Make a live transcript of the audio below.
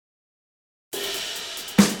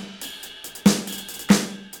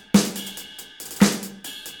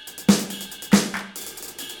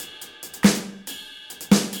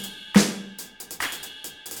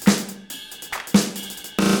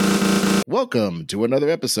welcome to another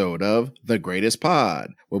episode of The Greatest Pod,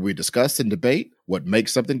 where we discuss and debate what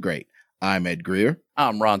makes something great. I'm Ed Greer.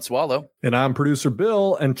 I'm Ron Swallow. And I'm producer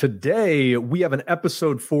Bill. And today we have an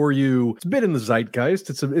episode for you. It's a bit in the zeitgeist.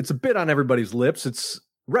 It's a bit on everybody's lips. It's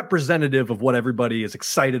representative of what everybody is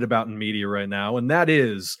excited about in media right now. And that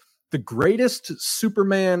is the greatest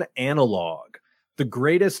Superman analog, the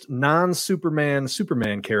greatest non-Superman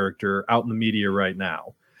Superman character out in the media right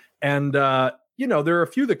now. And, there are a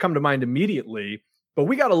few that come to mind immediately, but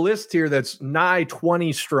we got a list here that's nigh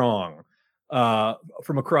 20 strong.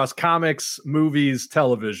 From across comics, movies,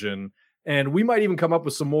 television, and we might even come up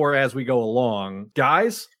with some more as we go along.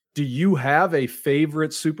 Guys, do you have a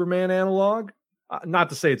favorite Superman analog? Not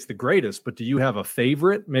to say it's the greatest, but do you have a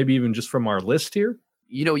favorite? Maybe even just from our list here.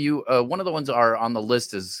 One of the ones are on the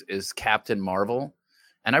list is Captain Marvel,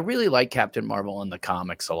 and I really like Captain Marvel in the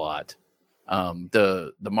comics a lot.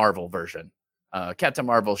 The Marvel version, Captain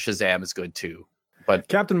Marvel Shazam is good too.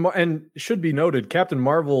 But and should be noted, Captain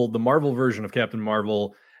Marvel, the Marvel version of Captain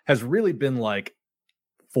Marvel, has really been like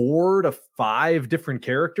 4 to 5 different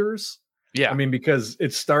characters. Yeah. I mean, because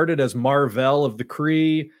it started as Mar-Vell of the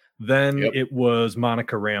Kree, then It was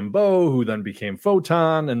Monica Rambeau, who then became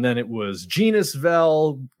Photon, and then it was Genus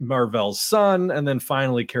Vell, Mar-Vell's son, and then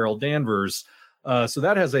finally Carol Danvers. So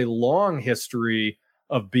that has a long history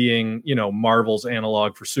of being, Marvel's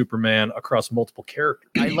analog for Superman across multiple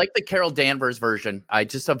characters. I like the Carol Danvers version. I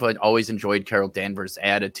just have always enjoyed Carol Danvers'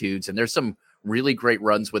 attitudes, and there's some really great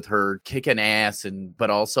runs with her kicking ass, but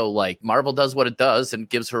also like Marvel does what it does and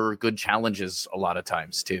gives her good challenges a lot of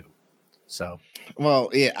times too. So, well,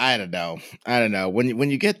 yeah, I don't know.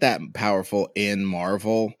 When you get that powerful in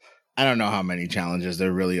Marvel, I don't know how many challenges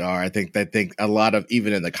there really are. I think a lot of,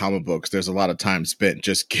 even in the comic books, there's a lot of time spent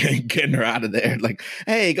just getting her out of there. Like,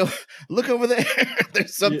 hey, go look over there.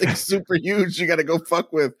 There's something super huge you got to go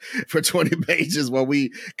fuck with for 20 pages while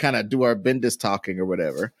we kind of do our Bendis talking or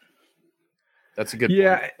whatever. That's a good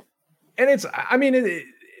point. And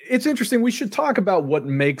it's interesting. We should talk about what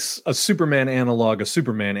makes a Superman analog.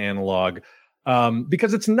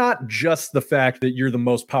 Because it's not just the fact that you're the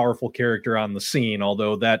most powerful character on the scene,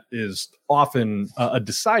 although that is often a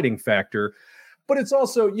deciding factor. But it's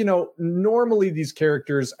also, normally these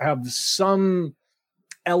characters have some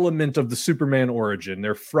element of the Superman origin.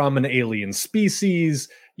 They're from an alien species.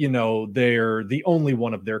 They're the only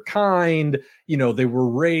one of their kind. They were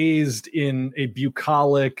raised in a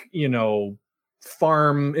bucolic,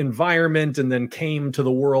 farm environment and then came to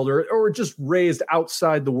the world or just raised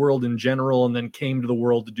outside the world in general and then came to the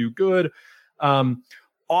world to do good.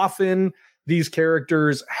 Often these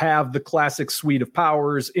characters have the classic suite of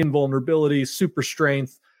powers: invulnerability, super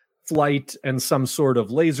strength, flight, and some sort of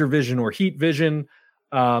laser vision or heat vision.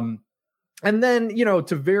 And then,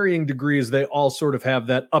 to varying degrees, they all sort of have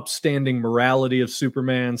that upstanding morality of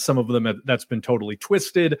Superman. Some of them that's been totally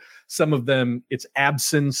twisted. Some of them, its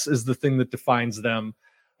absence is the thing that defines them.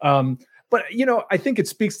 But, I think it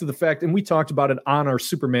speaks to the fact, and we talked about it on our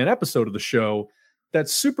Superman episode of the show, that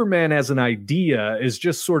Superman as an idea is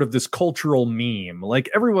just sort of this cultural meme. Like,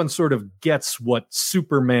 everyone sort of gets what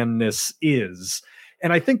Supermanness is.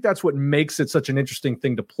 And I think that's what makes it such an interesting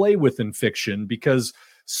thing to play with in fiction, because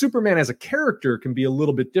Superman as a character can be a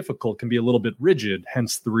little bit difficult, can be a little bit rigid,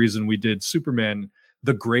 hence the reason we did Superman,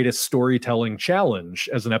 the greatest storytelling challenge,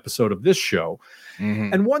 as an episode of this show.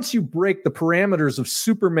 Mm-hmm. And once you break the parameters of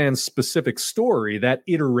Superman's specific story, that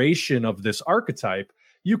iteration of this archetype,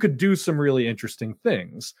 you could do some really interesting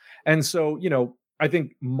things. And so, I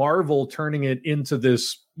think Marvel turning it into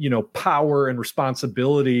this, power and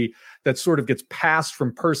responsibility that sort of gets passed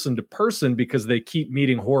from person to person because they keep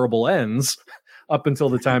meeting horrible ends up until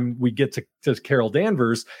the time we get to Carol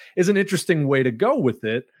Danvers, is an interesting way to go with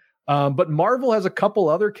it. But Marvel has a couple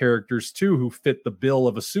other characters too who fit the bill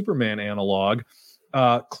of a Superman analog.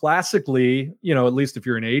 Classically, at least if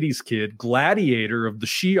you're an 80s kid, Gladiator of the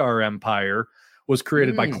Shi'ar Empire was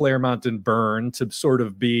created by Claremont and Byrne to sort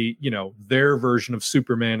of be, their version of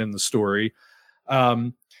Superman in the story.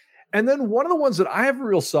 And then one of the ones that I have a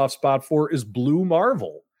real soft spot for is Blue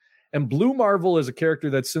Marvel. And Blue Marvel is a character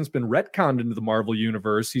that's since been retconned into the Marvel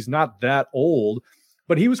universe. He's not that old,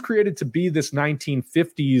 but he was created to be this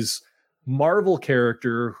 1950s Marvel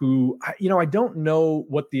character who, I don't know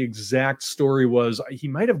what the exact story was. He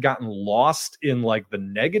might have gotten lost in like the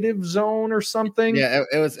negative zone or something. Yeah,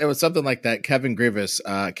 it was something like that. Kevin Grievous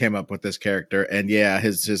came up with this character, and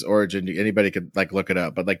his origin, anybody could like look it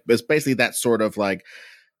up, but like it's basically that sort of like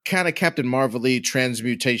kind of Captain Marvel-y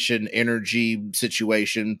transmutation energy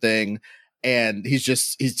situation thing. And he's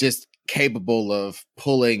just capable of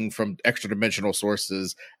pulling from extra dimensional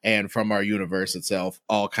sources and from our universe itself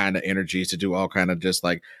all kind of energies to do all kind of just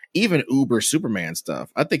like even uber Superman stuff.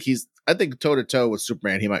 I think toe to toe with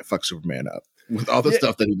Superman, he might fuck Superman up with all the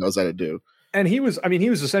stuff that he knows how to do. And he was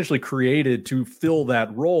essentially created to fill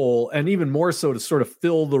that role, and even more so to sort of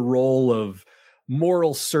fill the role of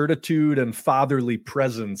moral certitude and fatherly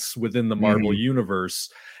presence within the Marvel universe.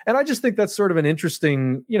 And I just think that's sort of an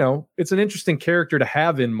interesting, it's an interesting character to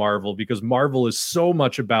have in Marvel, because Marvel is so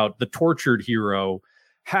much about the tortured hero,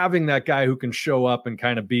 having that guy who can show up and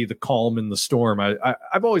kind of be the calm in the storm.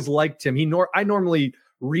 I've always liked him. I normally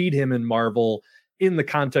read him in Marvel in the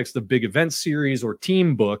context of big event series or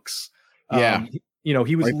team books. Yeah.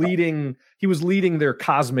 He was leading their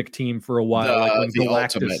cosmic team for a while, like when the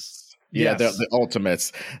Galactus. Ultimates. Yeah, the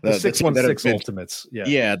Ultimates. The 616 Ultimates.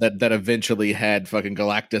 Yeah. That eventually had fucking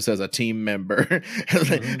Galactus as a team member.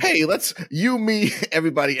 Like, hey, let's me,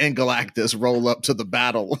 everybody, and Galactus roll up to the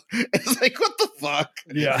battle. It's like, what the fuck?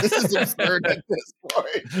 Yeah. This is absurd at this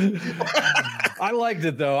point. I liked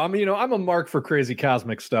it though. I'm a mark for crazy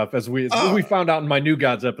cosmic stuff, as we found out in my New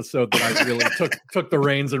Gods episode that I really took the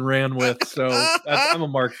reins and ran with. So I'm a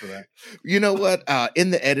mark for that. You know what?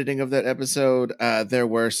 In the editing of that episode, there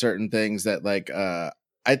were certain things that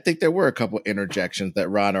I think there were a couple interjections that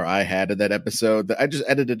Ron or I had in that episode that I just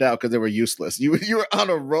edited out because they were useless. You were on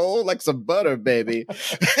a roll like some butter, baby,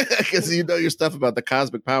 because you know your stuff about the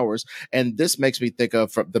cosmic powers. And this makes me think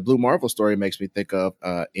of, from the Blue Marvel story, makes me think of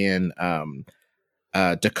in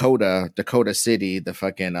Dakota City, the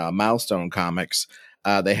fucking Milestone comics.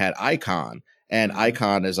 They had Icon. And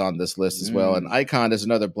Icon is on this list as well. And Icon is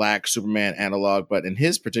another black Superman analog. But in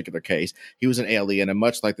his particular case, he was an alien. And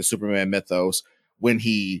much like the Superman mythos, when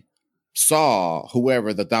he saw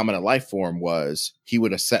whoever the dominant life form was, he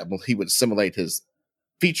would assimilate his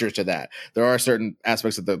features to that. There are certain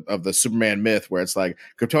aspects of the Superman myth where it's like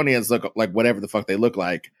Kryptonians look like whatever the fuck they look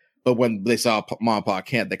like. But when they saw Mom and Pa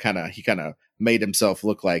Kent, he kind of made himself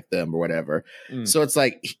look like them or whatever. So it's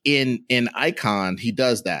like in Icon, he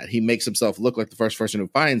does that. He makes himself look like the first person who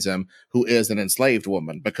finds him, who is an enslaved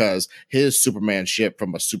woman, because his Superman ship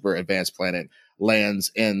from a super advanced planet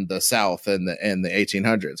lands in the South in the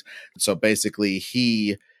 1800s. So basically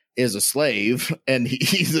he is a slave, and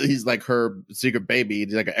he's like her secret baby.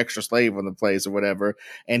 He's like an extra slave on the place or whatever.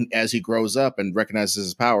 And as he grows up and recognizes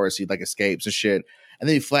his powers, he like escapes and shit. And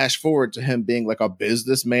then you flash forward to him being like a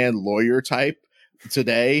businessman lawyer type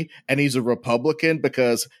today, and he's a Republican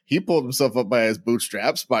because he pulled himself up by his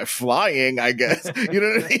bootstraps by flying, I guess. You know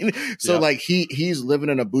what I mean? So like he's living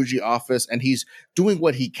in a bougie office, and he's doing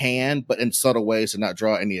what he can, but in subtle ways to not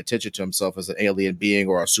draw any attention to himself as an alien being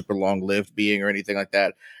or a super long-lived being or anything like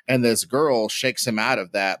that. And this girl shakes him out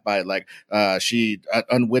of that by like she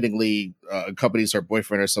unwittingly accompanies her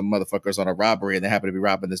boyfriend or some motherfuckers on a robbery, and they happen to be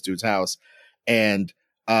robbing this dude's house. And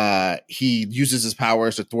he uses his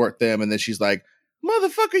powers to thwart them, and then she's like,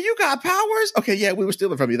 motherfucker, you got powers? Okay, yeah, we were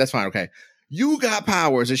stealing from you. That's fine. Okay. You got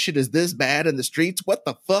powers and shit is this bad in the streets. What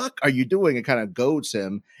the fuck are you doing? And kind of goads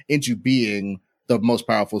him into being the most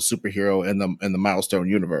powerful superhero in the Milestone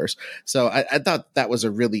universe. So I thought that was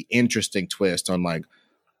a really interesting twist on like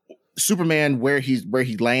Superman, where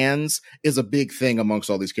he lands is a big thing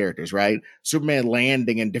amongst all these characters, right? Superman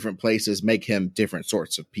landing in different places make him different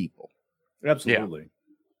sorts of people. Absolutely. Yeah.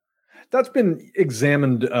 That's been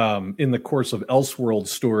examined in the course of Elseworld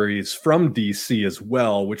stories from DC as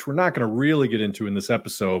well, which we're not going to really get into in this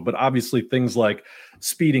episode. But obviously things like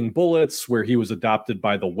Speeding Bullets, where he was adopted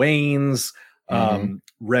by the Waynes,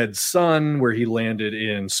 Red Sun, where he landed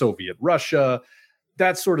in Soviet Russia,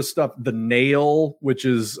 that sort of stuff. The Nail, which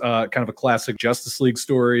is kind of a classic Justice League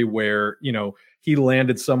story where, he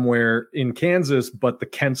landed somewhere in Kansas, but the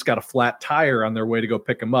Kents got a flat tire on their way to go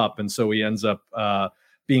pick him up. And so he ends up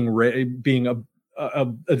being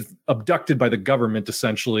abducted by the government,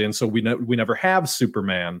 essentially. And so we never have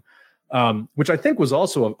Superman, which I think was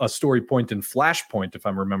also a story point in Flashpoint, if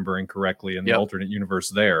I'm remembering correctly, in the alternate universe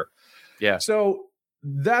there. Yeah. So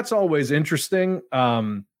that's always interesting.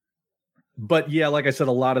 But yeah, like I said,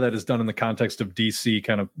 a lot of that is done in the context of DC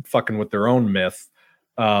kind of fucking with their own myth.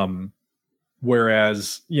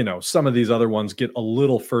 Whereas, some of these other ones get a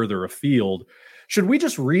little further afield. Should we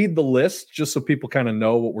just read the list just so people kind of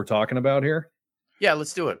know what we're talking about here? Yeah,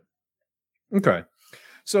 let's do it. Okay.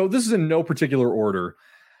 So this is in no particular order.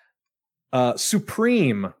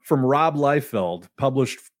 Supreme from Rob Liefeld,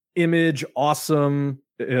 published Image, Awesome,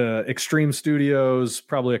 Extreme Studios,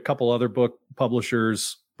 probably a couple other book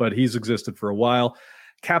publishers, but he's existed for a while.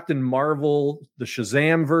 Captain Marvel, the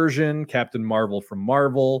Shazam version, Captain Marvel from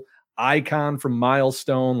Marvel, Icon from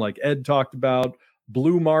Milestone, like Ed talked about,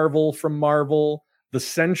 Blue Marvel from Marvel, The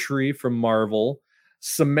Sentry from Marvel,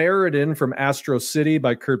 Samaritan from Astro City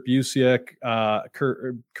by Kurt Busiek,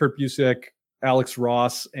 Alex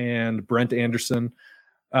Ross, and Brent Anderson.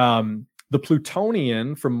 The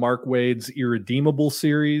Plutonian from Mark Waid's Irredeemable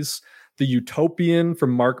series, The Utopian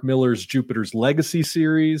from Mark Miller's Jupiter's Legacy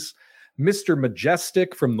series, Mr.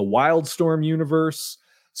 Majestic from the Wildstorm universe,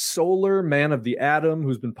 Solar, Man of the Atom,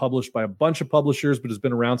 who's been published by a bunch of publishers, but has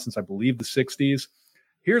been around since, I believe, the 60s.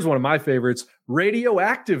 Here's one of my favorites,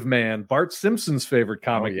 Radioactive Man, Bart Simpson's favorite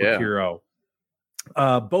comic book hero.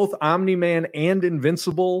 Both Omni-Man and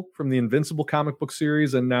Invincible from the Invincible comic book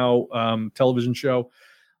series and now television show.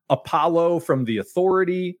 Apollo from The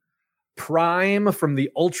Authority. Prime from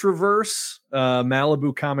the Ultraverse,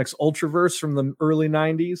 Malibu Comics Ultraverse from the early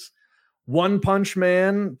 90s. One Punch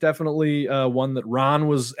Man, definitely one that Ron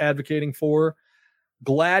was advocating for.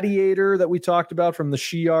 Gladiator that we talked about from the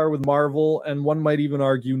Shi'ar with Marvel, and one might even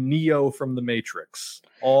argue Neo from the Matrix.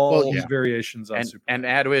 All variations on Superman. And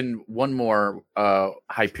add in one more,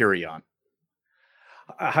 Hyperion.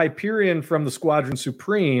 Hyperion from the Squadron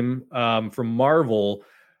Supreme from Marvel,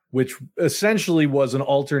 which essentially was an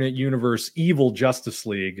alternate universe evil Justice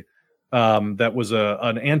League that was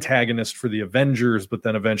an antagonist for the Avengers, but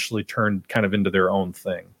then eventually turned kind of into their own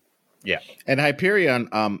thing. Yeah. And Hyperion,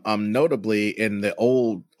 notably in the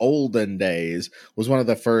olden days, was one of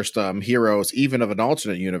the first heroes, even of an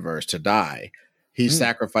alternate universe, to die. He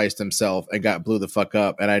sacrificed himself and got blew the fuck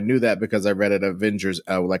up. And I knew that because I read an Avengers,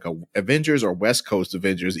 like a Avengers or West Coast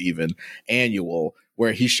Avengers even annual,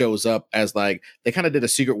 where he shows up as like, they kind of did a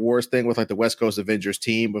Secret Wars thing with like the West Coast Avengers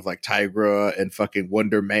team with like Tigra and fucking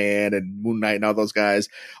Wonder Man and Moon Knight and all those guys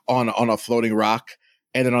on a floating rock.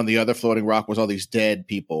 And then on the other floating rock was all these dead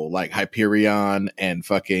people like Hyperion and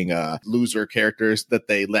fucking loser characters that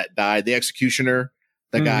they let die. The Executioner,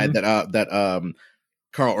 the guy that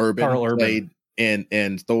Carl Urban played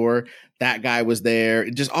in Thor, that guy was there.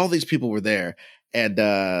 Just all these people were there. And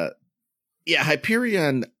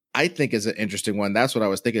Hyperion, I think, is an interesting one. That's what I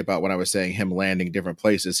was thinking about when I was saying him landing different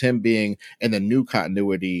places, him being in the new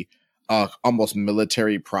continuity, almost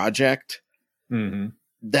military project.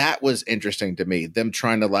 That was interesting to me. Them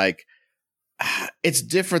trying to like, it's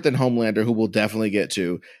different than Homelander, who we'll definitely get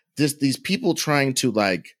to. These people trying to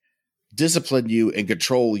like discipline you and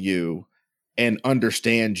control you and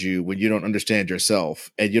understand you when you don't understand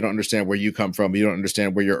yourself and you don't understand where you come from. You don't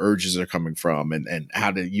understand where your urges are coming from and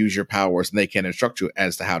how to use your powers, and they can instruct you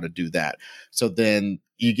as to how to do that. So then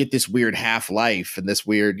you get this weird half-life and this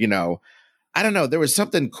weird, I don't know. There was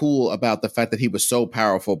something cool about the fact that he was so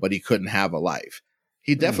powerful, but he couldn't have a life.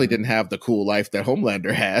 He definitely didn't have the cool life that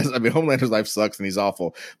Homelander has. I mean, Homelander's life sucks and he's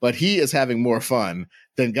awful, but he is having more fun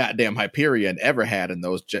than goddamn Hyperion ever had in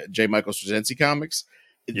those J. Michael Straczynski comics.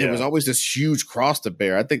 There was always this huge cross to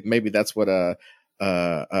bear. I think maybe that's what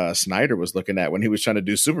Snyder was looking at when he was trying to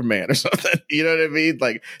do Superman or something. You know what I mean?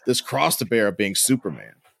 Like this cross to bear of being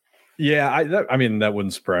Superman. Yeah, I mean, that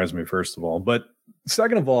wouldn't surprise me, first of all. But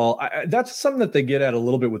second of all, that's something that they get at a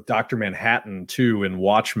little bit with Dr. Manhattan, too, in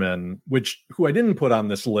Watchmen, who I didn't put on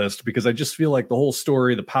this list because I just feel like the whole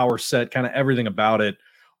story, the power set, kind of everything about it,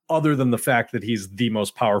 other than the fact that he's the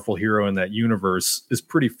most powerful hero in that universe, is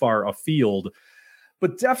pretty far afield.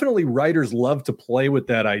 But definitely writers love to play with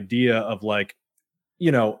that idea of like,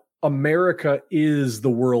 America is the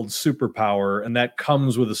world's superpower, and that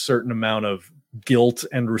comes with a certain amount of guilt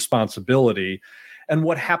and responsibility. And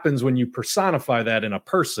what happens when you personify that in a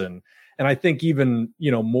person? And I think even,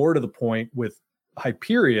 more to the point with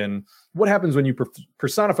Hyperion, what happens when you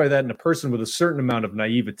personify that in a person with a certain amount of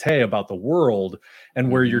naivete about the world, and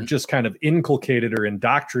where you're just kind of inculcated or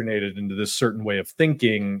indoctrinated into this certain way of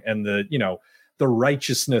thinking and the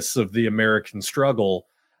righteousness of the American struggle,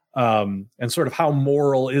 and sort of how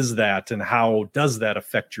moral is that, and how does that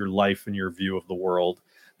affect your life and your view of the world?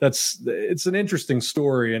 It's an interesting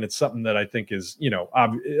story, and it's something that I think is,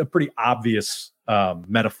 a pretty obvious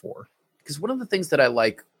metaphor. Because one of the things that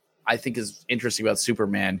I think is interesting about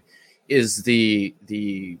Superman is the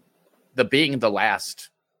being the last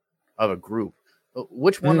of a group.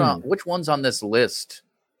 Which ones on this list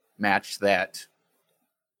match that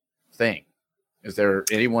thing? Is there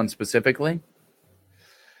anyone specifically?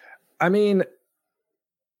 I mean,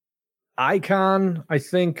 Icon, I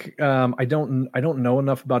think I don't know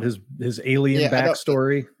enough about his alien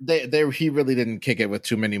backstory. He really didn't kick it with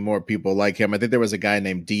too many more people like him. I think there was a guy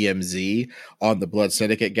named DMZ on the Blood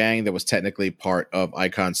Syndicate gang that was technically part of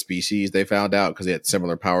Icon's species. They found out because he had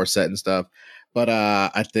similar power set and stuff. But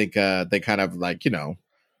I think they kind of like,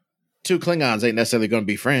 two Klingons ain't necessarily going to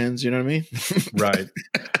be friends. You know what I mean? Right.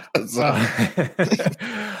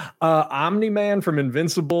 Omni-Man from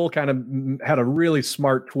Invincible kind of had a really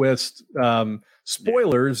smart twist.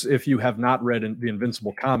 Spoilers if you have not read the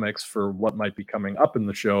Invincible comics for what might be coming up in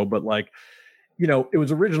the show, but like, you know, it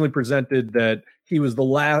was originally presented that he was the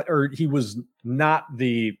last, or he was not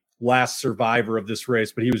the last survivor of this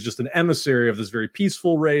race, but he was just an emissary of this very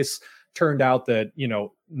peaceful race. Turned out that, you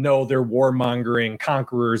know, no, they're warmongering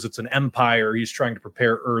conquerors. It's an empire. He's trying to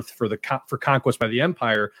prepare Earth for for conquest by the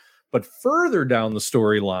empire. But further down the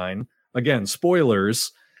storyline, again,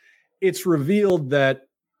 spoilers, it's revealed that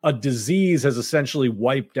a disease has essentially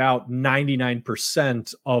wiped out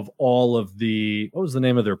 99% of all of what was the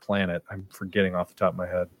name of their planet? I'm forgetting off the top of my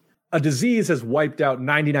head. A disease has wiped out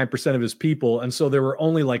 99% of his people. And so there were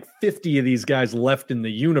only like 50 of these guys left in the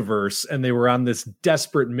universe. And they were on this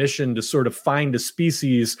desperate mission to sort of find a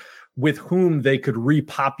species with whom they could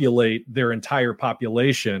repopulate their entire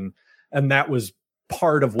population. And that was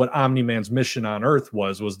part of what Omni-Man's mission on Earth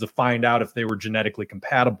was to find out if they were genetically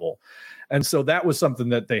compatible. And so that was something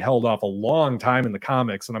that they held off a long time in the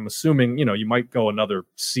comics. And I'm assuming, you know, you might go another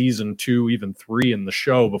season 2, even 3 in the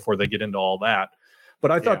show before they get into all that. But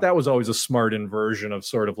I thought that was always a smart inversion of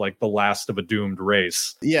sort of like the last of a doomed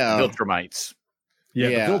race. Yeah. Viltrumites. The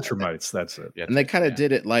Viltrumites, that's it. And they kind of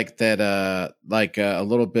did it like that, a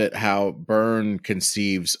little bit how Byrne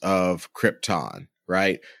conceives of Krypton,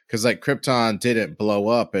 right? Because like Krypton didn't blow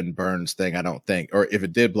up in Byrne's thing, I don't think. Or if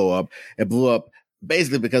it did blow up, it blew up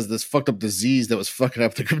basically because of this fucked up disease that was fucking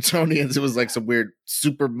up the Kryptonians. It was like some weird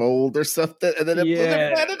super mold or something. And then it blew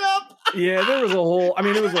the planet up. Yeah, there was a whole, I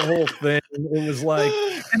mean, it was a whole thing. It was like,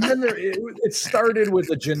 and then it started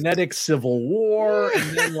with a genetic civil war.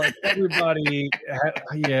 And then like everybody,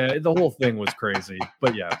 the whole thing was crazy.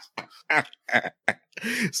 But yeah. But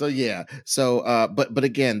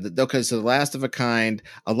again, because the last of a kind,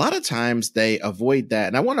 a lot of times they avoid that.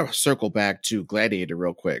 And I want to circle back to Gladiator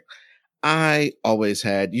real quick. I always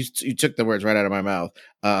had, you took the words right out of my mouth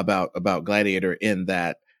about Gladiator, in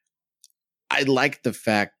that I like the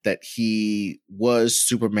fact that he was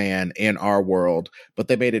Superman in our world, but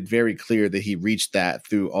they made it very clear that he reached that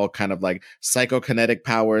through all kind of like psychokinetic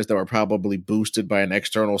powers that were probably boosted by an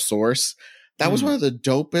external source. That was one of the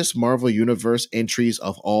dopest Marvel Universe entries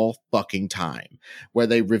of all fucking time, where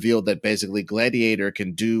they revealed that basically Gladiator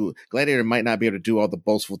might not be able to do all the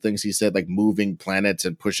boastful things he said, like moving planets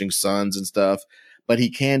and pushing suns and stuff, but he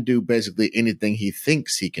can do basically anything he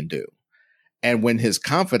thinks he can do. And when his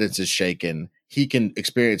confidence is shaken, he can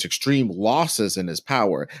experience extreme losses in his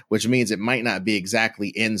power, which means it might not be exactly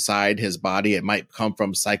inside his body. It might come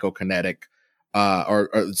from psychokinetic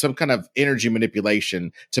or some kind of energy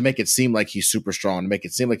manipulation to make it seem like he's super strong, to make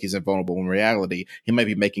it seem like he's invulnerable. In reality, he might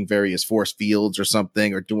be making various force fields or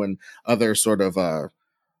something, or doing other sort of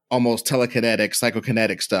almost telekinetic,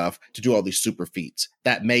 psychokinetic stuff to do all these super feats.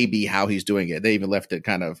 That may be how he's doing it. They even left it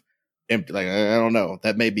kind of empty. Like, I don't know.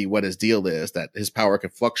 That may be what his deal is, that his power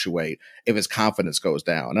can fluctuate if his confidence goes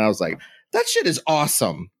down. And I was like, that shit is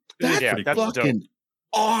awesome. That's fucking dope.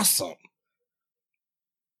 Awesome.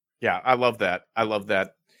 Yeah, I love that.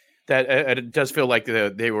 That it does feel like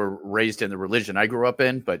they were raised in the religion I grew up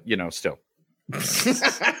in, but you know, still.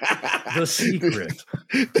 The secret.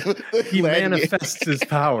 He manifests his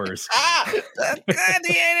powers. The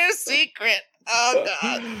Gladiator secret. Oh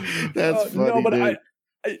God, that's funny. No, but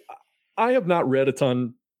I have not read a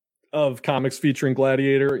ton of comics featuring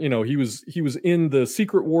Gladiator. You know, he was in the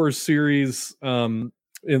Secret Wars series from,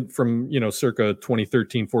 you know, circa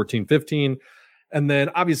 2013, 14, 15. And then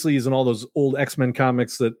obviously he's in all those old X-Men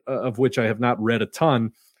comics that of which I have not read a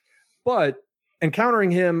ton. But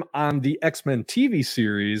encountering him on the X-Men TV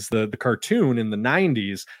series, the cartoon in the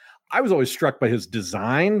 90s, I was always struck by his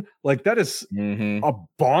design. Like, that is a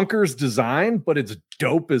bonkers design, but it's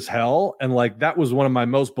dope as hell. And like, that was one of my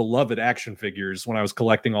most beloved action figures when I was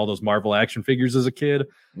collecting all those Marvel action figures as a kid.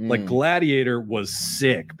 Like, Gladiator was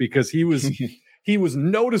sick because he was he was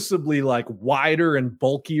noticeably like wider and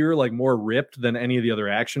bulkier, like more ripped than any of the other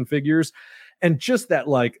action figures. And just that,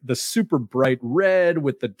 like, the super bright red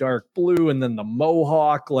with the dark blue and then the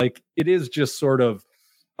mohawk, like, it is just sort of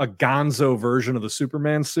a gonzo version of the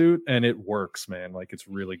Superman suit, and it works, man. Like, it's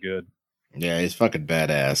really good. Yeah, he's fucking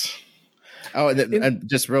badass. Oh, and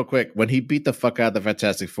just real quick, when he beat the fuck out of the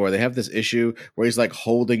Fantastic Four, they have this issue where he's like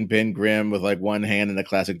holding Ben Grimm with like one hand in the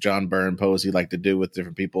classic John Byrne pose he liked to do with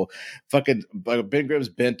different people. Fucking Ben Grimm's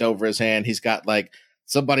bent over his hand. He's got like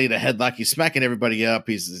somebody in a headlock. He's smacking everybody up.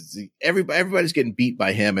 Everybody's getting beat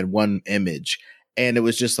by him in one image. and it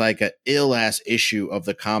was just like an ill ass issue of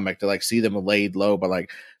the comic to like see them laid low. But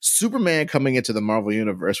like Superman coming into the Marvel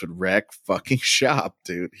universe would wreck fucking shop,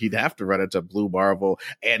 dude. He'd have to run into Blue Marvel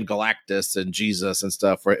and Galactus and Jesus and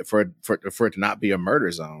stuff for it to not be a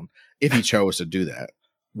murder zone if he chose to do that.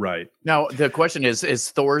 Right. Now the question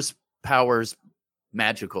is Thor's powers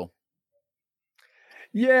magical?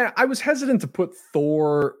 Yeah, I was hesitant to put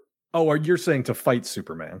Thor. Oh, you're saying to fight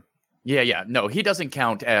Superman? Yeah. No, he doesn't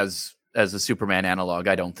count as a Superman analog.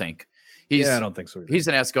 I don't think. I don't think so either. He's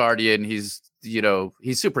an Asgardian. He's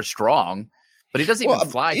super strong, but he doesn't even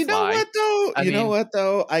fly. You know what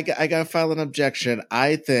though? I got to file an objection.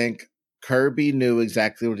 I think Kirby knew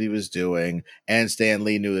exactly what he was doing, and Stan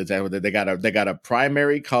Lee knew exactly what they got a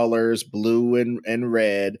primary colors, blue and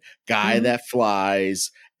red guy that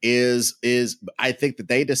flies. Is I think that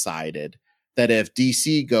they decided that if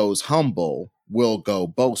DC goes humble, we'll go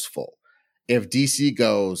boastful. If DC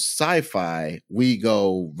goes sci-fi, we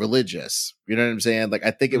go religious. You know what I'm saying? Like, I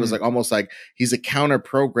think it was like almost like he's a counter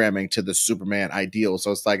programming to the Superman ideal.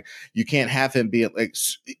 So it's like, you can't have him be like,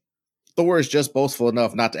 Thor is just boastful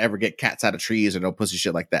enough not to ever get cats out of trees or no pussy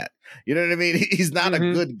shit like that. You know what I mean? He's not a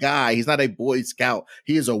good guy. He's not a Boy Scout.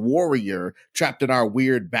 He is a warrior trapped in our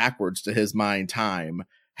weird backwards to his mind time,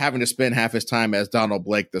 having to spend half his time as Donald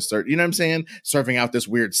Blake the third, you know what I'm saying? Serving out this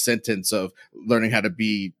weird sentence of learning how to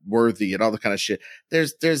be worthy and all the kind of shit.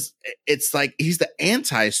 It's like he's the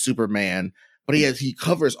anti-Superman, but he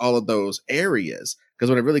covers all of those areas. Because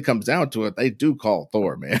when it really comes down to it, they do call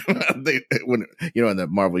Thor, man. In the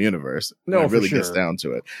Marvel universe, when it really gets down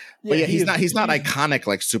to it. But yeah, he's not iconic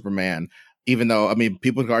like Superman. Even though, I mean,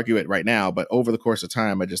 people can argue it right now, but over the course of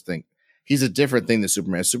time, I just think he's a different thing than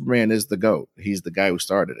Superman. Superman is the GOAT. He's the guy who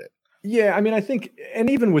started it. Yeah, I mean, I think, and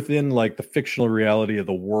even within like the fictional reality of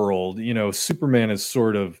the world, Superman is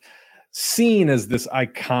sort of seen as this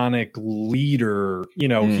iconic leader.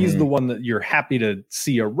 He's the one that you're happy to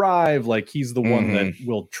see arrive. Like, he's the one that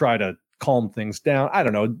will try to calm things down. I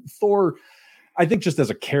don't know. Thor, I think just as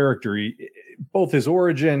a character, both his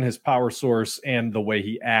origin, his power source, and the way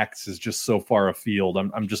he acts is just so far afield.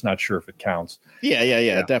 I'm just not sure if it counts.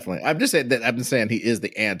 Yeah, definitely. I'm just saying that I've been saying he is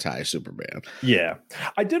the anti-Superman. Yeah.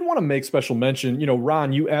 I did want to make special mention,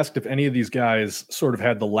 Ron, you asked if any of these guys sort of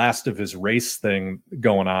had the last of his race thing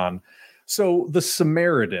going on. So the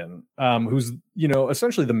Samaritan, who's,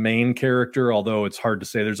 essentially the main character, although it's hard to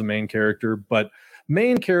say there's a main character, but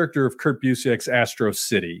main character of Kurt Busiek's Astro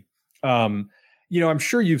City. I'm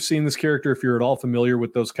sure you've seen this character if you're at all familiar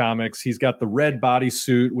with those comics. He's got the red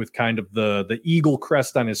bodysuit with kind of the eagle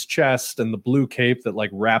crest on his chest and the blue cape that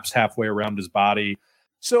like wraps halfway around his body.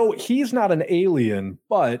 So he's not an alien,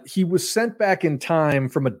 but he was sent back in time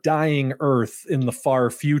from a dying Earth in the far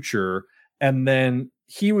future. And then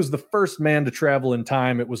he was the first man to travel in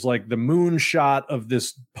time. It was like the moonshot of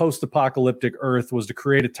this post-apocalyptic Earth was to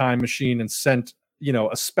create a time machine and sent, a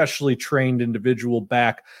specially trained individual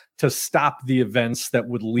back to stop the events that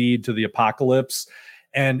would lead to the apocalypse.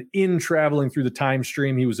 And in traveling through the time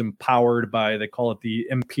stream, he was empowered by, they call it the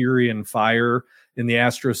Empyrean fire in the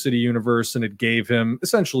Astro City universe. And it gave him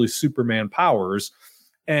essentially Superman powers.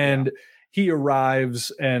 And he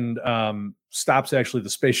arrives and stops actually the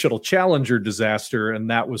Space Shuttle Challenger disaster. And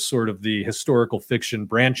that was sort of the historical fiction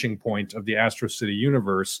branching point of the Astro City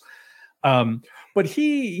universe. But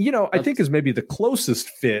he, I think is maybe the closest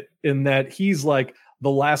fit in that he's like the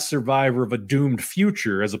last survivor of a doomed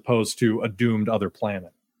future as opposed to a doomed other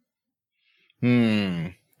planet. Yeah,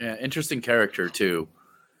 interesting character too.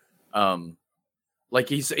 Like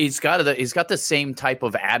he's got the same type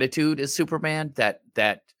of attitude as Superman,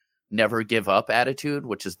 that never give up attitude,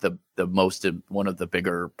 which is the most one of the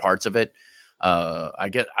bigger parts of it.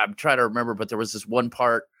 I'm trying to remember, but there was this one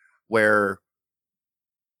part where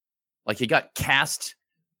like he got cast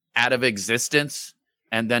out of existence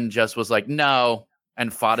and then just was like, no,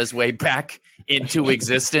 and fought his way back into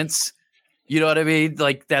existence. You know what I mean?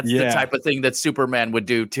 Like that's the type of thing that Superman would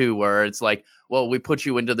do too, where it's like, well, we put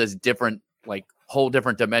you into this different, like whole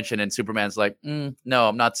different dimension. And Superman's like, no,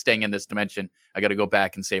 I'm not staying in this dimension. I got to go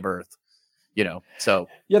back and save Earth. So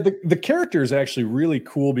yeah, the character is actually really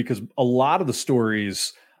cool because a lot of the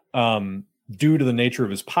stories, due to the nature of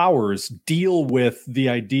his powers, deal with the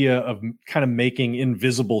idea of kind of making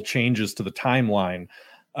invisible changes to the timeline.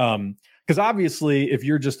 Because obviously, if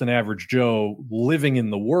you're just an average Joe living in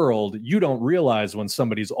the world, you don't realize when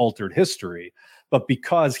somebody's altered history. But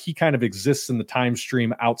because he kind of exists in the time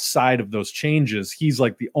stream outside of those changes, he's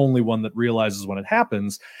like the only one that realizes when it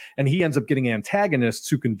happens. And he ends up getting antagonists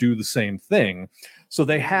who can do the same thing. So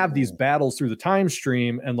they have these battles through the time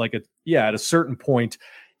stream. And like, at a certain point,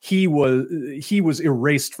 he was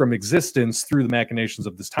erased from existence through the machinations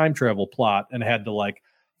of this time travel plot and had to like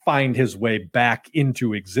find his way back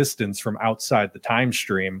into existence from outside the time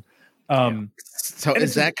stream. So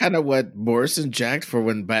is that kind of what Morrison jacked for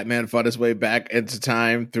when Batman fought his way back into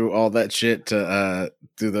time through all that shit to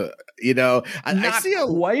through the, you know, I see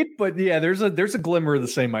quite, but yeah, there's a glimmer of the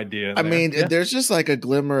same idea. I mean, there's just like a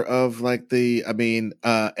glimmer of like and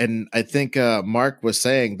I think Mark was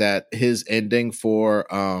saying that his ending for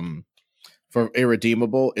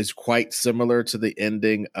Irredeemable is quite similar to the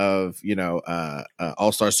ending of, you know,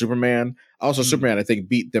 All-Star Superman. Also, Superman, I think,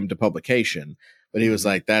 beat them to publication. But he was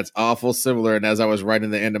like, that's awful similar. And as I was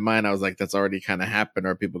writing the end of mine, I was like, that's already kind of happened.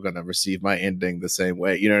 Are people going to receive my ending the same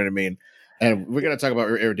way? You know what I mean? And we're going to talk about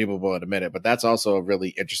Irredeemable in a minute, but that's also a really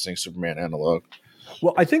interesting Superman analog.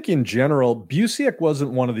 Well, I think in general, Busiek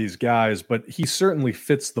wasn't one of these guys, but he certainly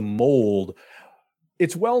fits the mold.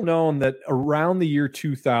 It's well known that around the year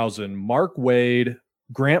 2000, Mark Waid,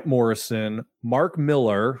 Grant Morrison, Mark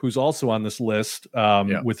Miller, who's also on this list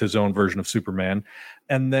with his own version of Superman,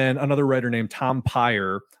 and then another writer named Tom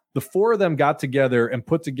Peyer, the four of them got together and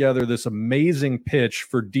put together this amazing pitch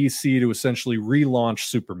for DC to essentially relaunch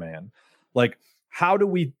Superman. Like, how do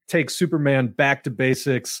we take Superman back to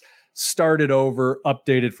basics, start it over,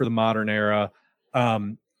 update it for the modern era,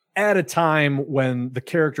 at a time when the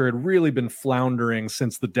character had really been floundering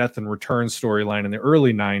since the Death and Return storyline in the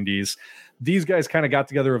early 90s. These guys kind of got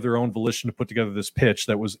together of their own volition to put together this pitch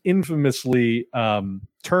that was infamously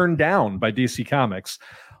turned down by DC Comics.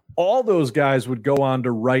 All those guys would go on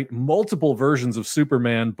to write multiple versions of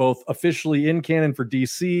Superman, both officially in canon for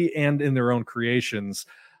DC and in their own creations.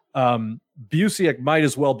 Busiek might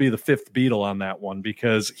as well be the fifth Beatle on that one,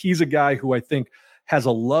 because he's a guy who I think has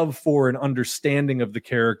a love for and understanding of the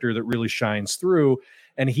character that really shines through.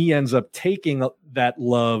 And he ends up taking that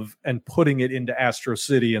love and putting it into Astro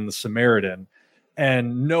City and the Samaritan.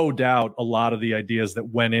 And no doubt a lot of the ideas that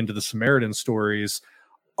went into the Samaritan stories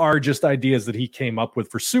are just ideas that he came up with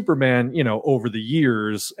for Superman, you know, over the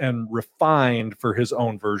years and refined for his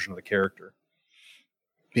own version of the character.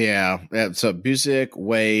 Yeah. So Busiek,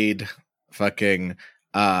 Waid, fucking...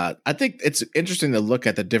 I think it's interesting to look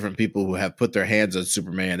at the different people who have put their hands on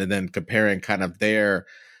Superman and then comparing kind of their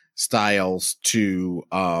styles to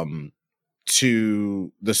the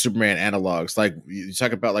Superman analogs. Like you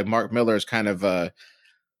talk about, like Mark Miller is kind of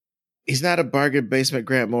he's not a bargain basement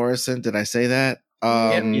Grant Morrison. Did I say that?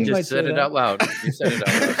 You just said it out loud. You said it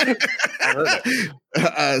out loud. I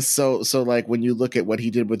heard it. So like when you look at what he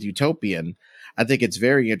did with Utopian, I think it's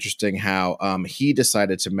very interesting how he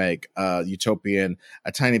decided to make Utopian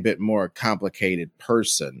a tiny bit more complicated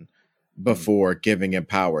person before giving him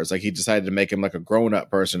powers. Like he decided to make him like a grown-up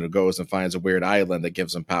person who goes and finds a weird island that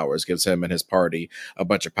gives him powers, gives him and his party a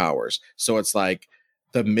bunch of powers. So it's like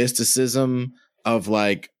the mysticism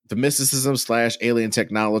slash alien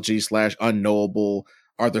technology slash unknowable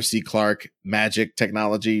Arthur C. Clarke magic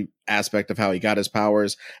technology aspect of how he got his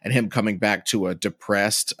powers, and him coming back to a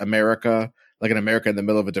depressed America, like an America in the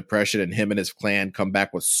middle of a depression, and him and his clan come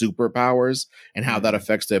back with superpowers and how that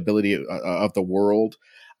affects the ability of the world.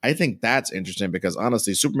 I think that's interesting because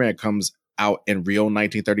honestly, Superman comes out in real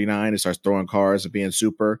 1939 and starts throwing cars and being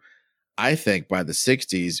super. I think by the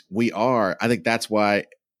 60s, I think that's why,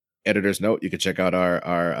 editor's note, you can check out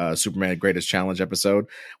our Superman Greatest Challenge episode.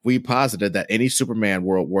 We posited that any Superman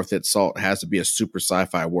world worth its salt has to be a super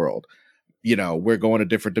sci-fi world. You know, we're going to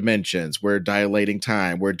different dimensions. We're dilating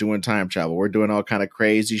time. We're doing time travel. We're doing all kind of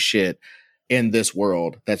crazy shit in this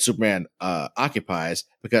world that Superman occupies,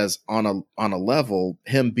 because on a level,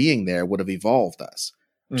 him being there would have evolved us.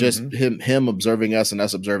 Just him observing us and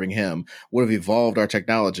us observing him would have evolved our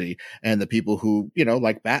technology. And the people who, you know,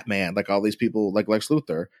 like Batman, like all these people, like Lex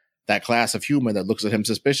Luthor, that class of human that looks at him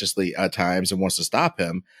suspiciously at times and wants to stop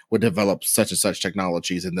him, would develop such and such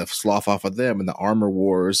technologies, and the slough off of them and the armor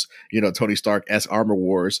wars, you know, Tony Stark-esque armor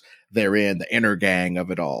wars therein, the inner gang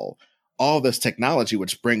of it all. All this technology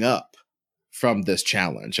would spring up from this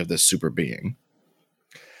challenge of this super being.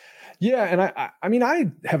 Yeah, and I mean,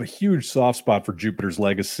 I have a huge soft spot for Jupiter's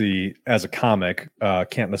Legacy as a comic.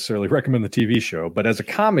 Can't necessarily recommend the TV show, but as a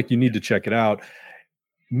comic, you need to check it out.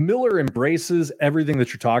 Miller embraces everything that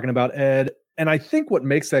you're talking about, Ed, and I think what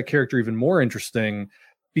makes that character even more interesting,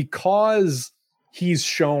 because he's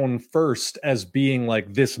shown first as being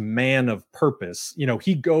like this man of purpose. You know,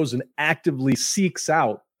 he goes and actively seeks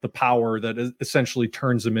out the power that essentially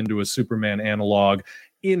turns him into a Superman analog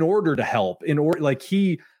in order to help, like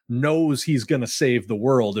he knows he's going to save the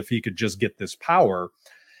world if he could just get this power.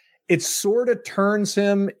 It sort of turns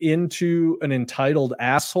him into an entitled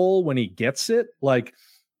asshole when he gets it. Like,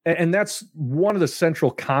 And that's one of the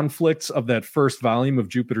central conflicts of that first volume of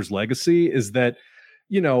Jupiter's Legacy, is that,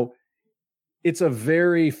 it's a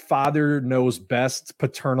very father knows best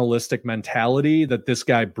paternalistic mentality that this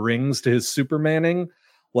guy brings to his Supermaning.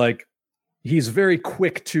 Like, he's very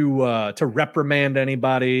quick to reprimand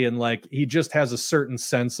anybody, and like he just has a certain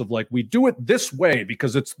sense of like, we do it this way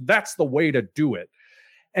because that's the way to do it.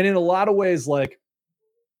 And in a lot of ways, like,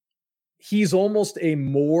 he's almost a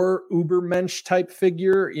more Ubermensch type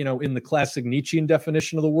figure, in the classic Nietzschean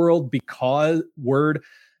definition of the world, because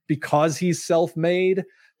he's self-made,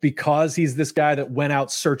 because he's this guy that went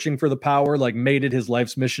out searching for the power, like made it his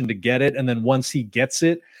life's mission to get it. And then once he gets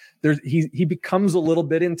it, he becomes a little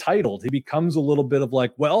bit entitled. He becomes a little bit of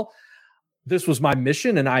like, well, this was my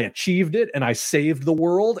mission and I achieved it and I saved the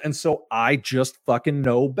world. And so I just fucking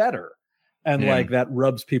know better. And like that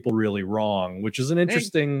rubs people really wrong, which is an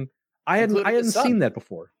interesting, I hadn't seen that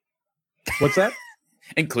before. What's that?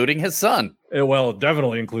 Including his son. Well,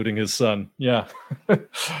 definitely including his son. Yeah. But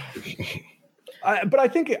I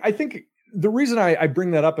think the reason I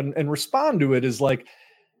bring that up and respond to it is like,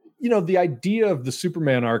 the idea of the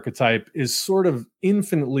Superman archetype is sort of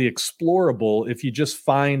infinitely explorable if you just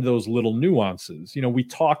find those little nuances. We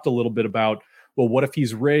talked a little bit about, well, what if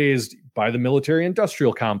he's raised by the military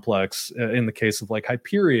industrial complex in the case of like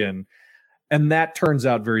Hyperion, and that turns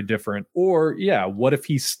out very different? Or, what if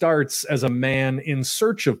he starts as a man in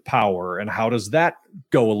search of power, and how does that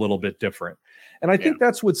go a little bit different? And I think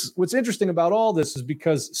that's what's interesting about all this, is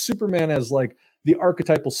because Superman as like the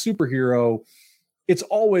archetypal superhero, it's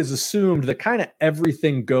always assumed that kind of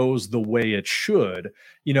everything goes the way it should.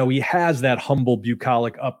 He has that humble,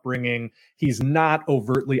 bucolic upbringing. He's not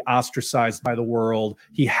overtly ostracized by the world.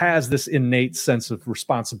 He has this innate sense of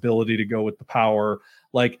responsibility to go with the power.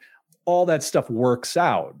 Like, all that stuff works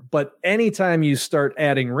out. But anytime you start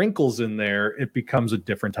adding wrinkles in there, it becomes a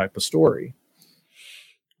different type of story.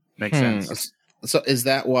 Makes sense. So is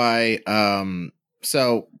that why?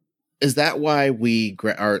 Is that why we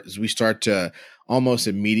start to almost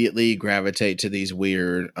immediately gravitate to these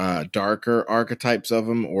weird, darker archetypes of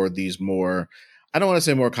them, or these more? I don't want to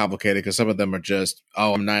say more complicated, because some of them are just,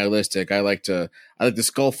 I'm nihilistic. I like to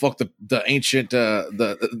skull fuck the ancient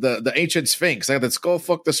the ancient Sphinx. I like to skull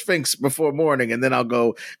fuck the Sphinx before morning, and then I'll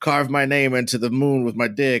go carve my name into the moon with my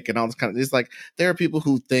dick and all this kind of. It's like, there are people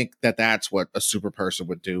who think that that's what a super person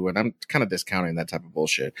would do, and I'm kind of discounting that type of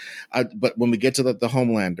bullshit. But when we get to the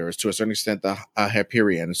Homelanders, to a certain extent, the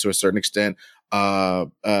Hyperions, to a certain extent,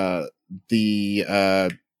 the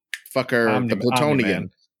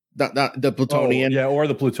Plutonian. The Plutonian. Or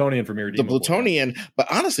the Plutonian from Irredeemable. The Plutonian.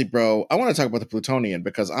 But honestly, bro, I want to talk about the Plutonian,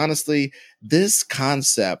 because honestly, this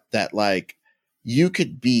concept that like you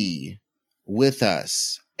could be with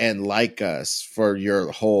us and like us for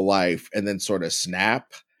your whole life and then sort of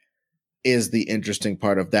snap is the interesting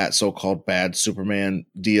part of that so-called bad Superman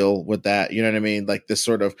deal with that. You know what I mean? Like this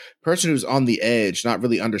sort of person who's on the edge, not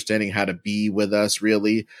really understanding how to be with us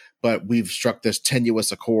really, but we've struck this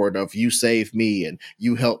tenuous accord of you save me and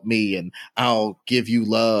you help me and I'll give you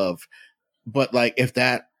love. But like, if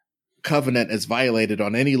that covenant is violated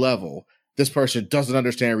on any level, this person doesn't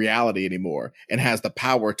understand reality anymore and has the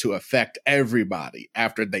power to affect everybody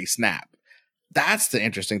after they snap. That's the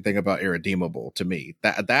interesting thing about Irredeemable to me.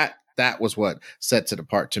 That was what sets it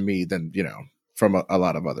apart to me than, from a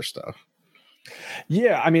lot of other stuff.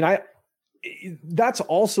 Yeah. I mean, that's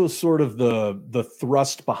also sort of the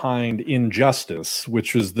thrust behind Injustice,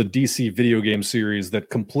 which was the DC video game series that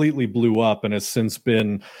completely blew up and has since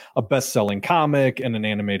been a best-selling comic and an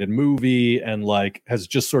animated movie, and like has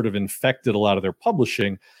just sort of infected a lot of their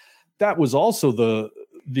publishing. That was also the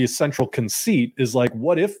central conceit, is like,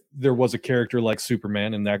 what if there was a character like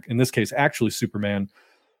Superman, in this case actually Superman,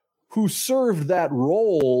 who served that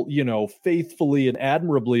role, faithfully and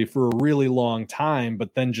admirably for a really long time,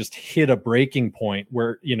 but then just hit a breaking point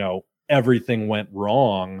where, everything went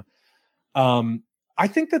wrong. I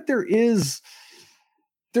think that there's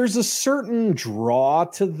a certain draw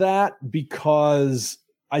to that, because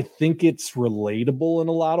I think it's relatable in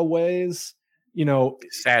a lot of ways.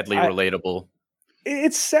 Sadly relatable.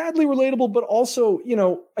 It's sadly relatable, but also,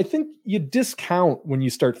 I think you discount when you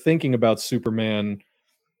start thinking about Superman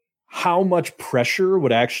how much pressure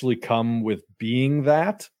would actually come with being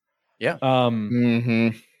that. Yeah.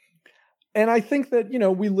 And I think that,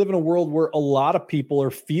 we live in a world where a lot of people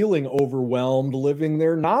are feeling overwhelmed living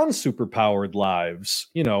their non-superpowered lives,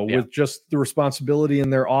 with just the responsibility in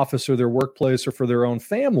their office or their workplace or for their own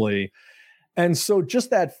family. And so just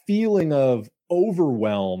that feeling of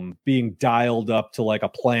overwhelm being dialed up to like a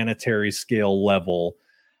planetary scale level,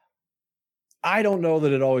 I don't know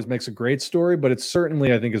that it always makes a great story, but it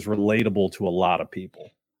certainly, I think, is relatable to a lot of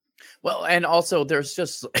people. Well, and also there's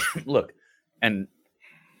just look, and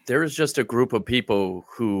there's just a group of people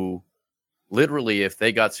who literally, if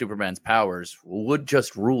they got Superman's powers, would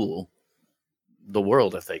just rule the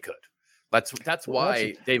world if they could. That's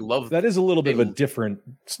why they love. That is a little bit of a different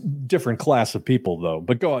class of people, though.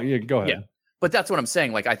 But go ahead. Yeah, but that's what I'm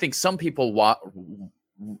saying. Like, I think some people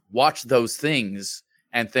watch those things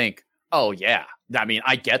and think, "Oh yeah, I mean,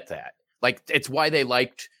 I get that." Like, it's why they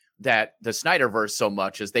liked that the Snyderverse so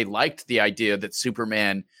much, is they liked the idea that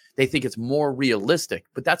Superman. They think it's more realistic,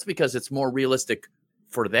 but that's because it's more realistic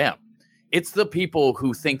for them. It's the people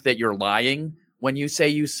who think that you're lying when you say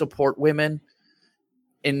you support women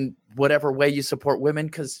in whatever way you support women,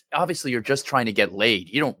 because obviously you're just trying to get laid.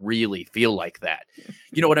 You don't really feel like that.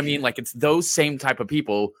 You know what I mean? Like, it's those same type of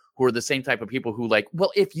people who are the same type of people who like,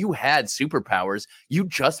 well, if you had superpowers,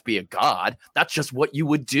 you'd just be a god. That's just what you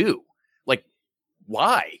would do. Like,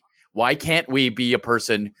 why? Why can't we be a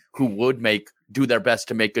person who would do their best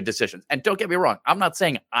to make good decisions? And don't get me wrong, I'm not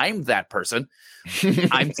saying I'm that person.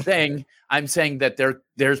 I'm saying that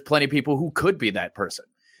there's plenty of people who could be that person.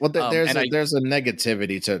 Well, there's a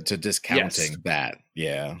negativity to discounting that.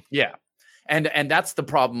 Yeah. Yeah. And that's the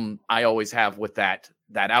problem I always have with that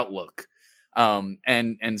outlook.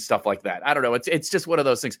 And stuff like that. I don't know. It's just one of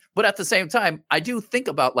those things. But at the same time, I do think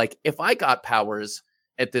about, like, if I got powers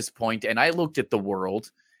at this point and I looked at the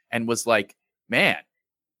world and was like, man,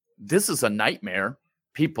 this is a nightmare.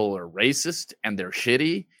 People are racist and they're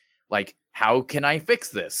shitty. Like, how can I fix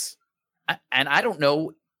this? And I don't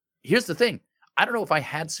know. Here's the thing. I don't know if I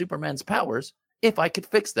had Superman's powers, if I could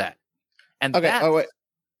fix that. And okay. Oh, wait.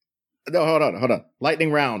 No, hold on.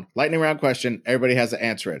 Lightning round question. Everybody has to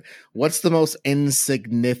answer it. What's the most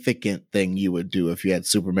insignificant thing you would do if you had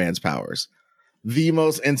Superman's powers? The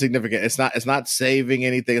most insignificant. It's not saving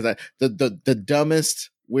anything. It's like the dumbest,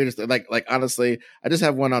 weirdest. Like honestly, I just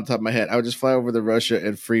have one on top of my head. I would just fly over to Russia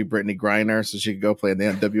and free Brittany Griner so she could go play in the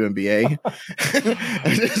WNBA.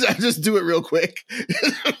 I just do it real quick.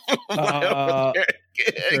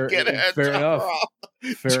 Fair enough.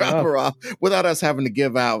 Drop her off without us having to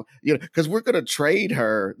give out, because we're going to trade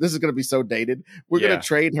her. This is going to be so dated. We're going to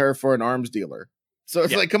trade her for an arms dealer. So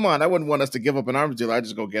it's like, come on, I wouldn't want us to give up an arms dealer. I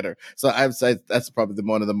just go get her. So I'd say that's probably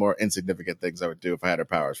one of the more insignificant things I would do if I had her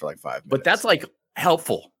powers for like 5 minutes. But that's like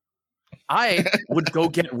helpful. I would go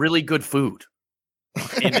get really good food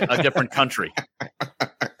in a different country.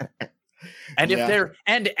 And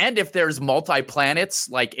if there's multi-planets,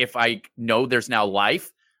 like if I know there's now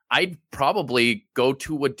life, I'd probably go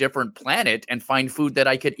to a different planet and find food that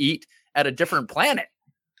I could eat at a different planet.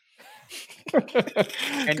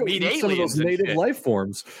 And meet aliens. Some of those native life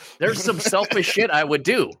forms. There's some selfish shit I would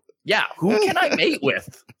do. Yeah, who can I mate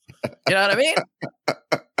with? You know what I mean?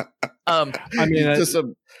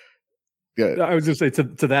 Good. I was just say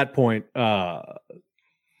to that point,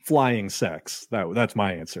 flying sex. That's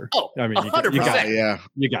my answer. Oh, I mean, 100%.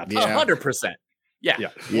 You got 100%. Yeah,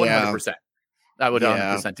 100%. I would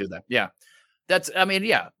 100% do that. Yeah.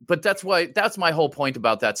 But that's my whole point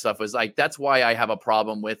about that stuff is like, that's why I have a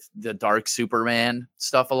problem with the dark Superman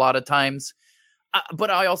stuff a lot of times. But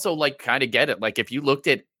I also like kind of get it. Like, if you looked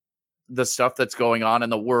at the stuff that's going on in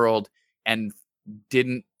the world and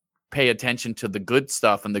didn't pay attention to the good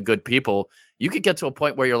stuff and the good people, you could get to a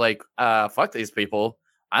point where you're like, fuck these people.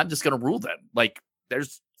 I'm just going to rule them. Like,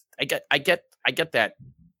 I get that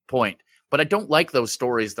point, but I don't like those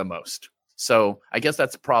stories the most. So I guess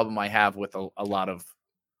that's a problem I have with a lot of.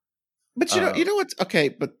 But you know what's okay.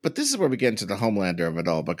 But this is where we get into the Homelander of it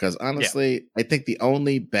all, because honestly, I think the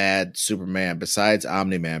only bad Superman besides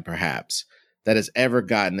Omni-Man, perhaps, that has ever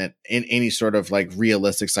gotten it in any sort of like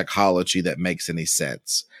realistic psychology that makes any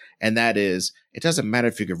sense. And that is, it doesn't matter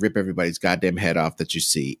if you can rip everybody's goddamn head off that you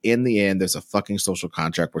see. In the end, there's a fucking social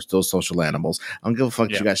contract. We're still social animals. I don't give a fuck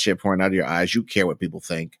if you got shit pouring out of your eyes. You care what people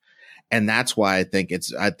think. And that's why I think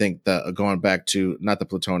the going back to not the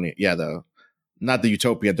Plutonian, not the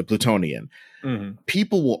Utopian, the Plutonian. Mm-hmm.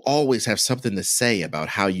 People will always have something to say about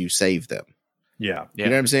how you save them. Yeah. You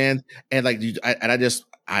know what I'm saying? And like,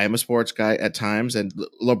 I am a sports guy at times, and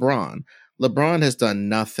LeBron has done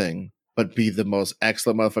nothing but be the most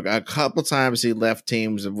excellent motherfucker. A couple times he left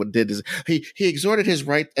teams and did his, he exhorted his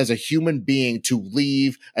right as a human being to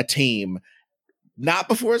leave a team, not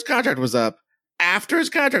before his contract was up. After his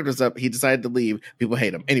contract was up, he decided to leave. People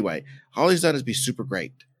hate him. Anyway, all he's done is be super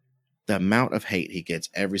great. The amount of hate he gets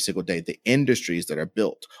every single day, the industries that are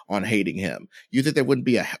built on hating him. You think there wouldn't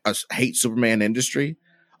be a hate Superman industry?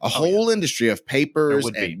 a whole industry of papers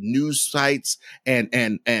would be. and news sites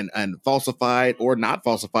and falsified or not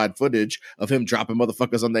falsified footage of him dropping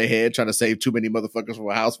motherfuckers on their head, trying to save too many motherfuckers from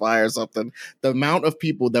a house fire or something. The amount of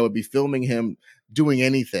people that would be filming him doing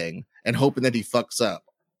anything and hoping that he fucks up,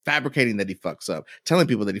 fabricating that he fucks up, telling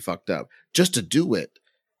people that he fucked up just to do it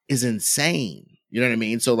is insane. You know what I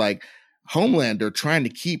mean? So like Homelander trying to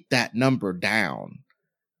keep that number down.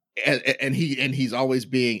 And he's always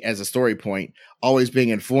being, as a story point, always being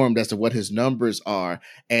informed as to what his numbers are,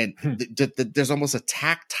 and there's almost a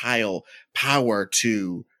tactile power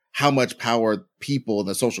to how much power people in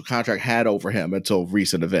the social contract had over him until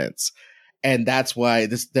recent events, and that's why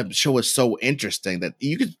the show is so interesting. That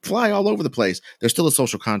you could fly all over the place. There's still a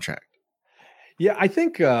social contract. Yeah, I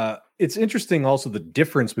think it's interesting also the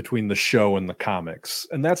difference between the show and the comics,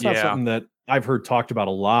 and that's not something that I've heard talked about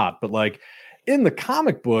a lot, but like. In the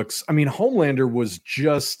comic books, I mean, Homelander was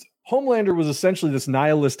essentially this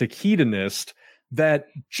nihilistic hedonist that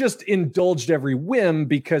just indulged every whim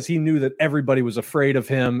because he knew that everybody was afraid of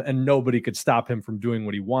him and nobody could stop him from doing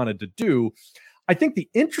what he wanted to do. I think the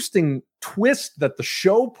interesting twist that the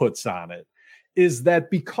show puts on it is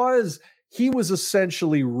that because he was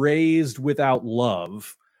essentially raised without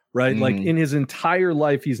love, right? Like in his entire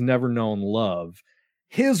life, he's never known love.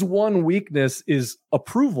 His one weakness is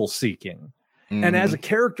approval seeking. And as a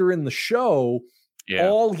character in the show,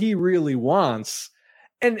 all he really wants,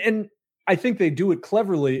 and I think they do it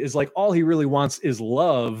cleverly, is like all he really wants is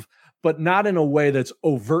love, but not in a way that's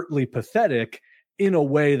overtly pathetic, in a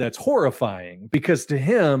way that's horrifying. Because to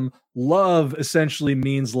him, love essentially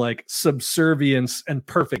means like subservience and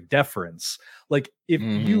perfect deference. Like if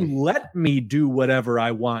you let me do whatever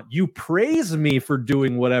I want, you praise me for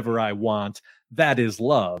doing whatever I want, that is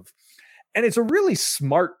love. And it's a really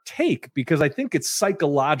smart take because I think it's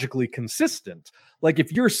psychologically consistent. Like if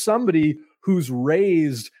you're somebody who's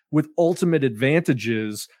raised with ultimate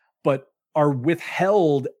advantages, but are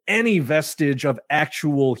withheld any vestige of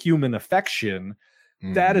actual human affection,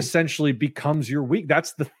 that essentially becomes your weak.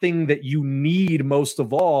 That's the thing that you need most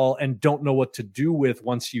of all and don't know what to do with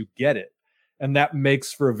once you get it. And that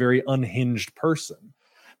makes for a very unhinged person.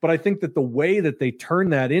 But I think that the way that they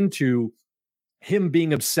turn that into him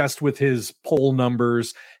being obsessed with his poll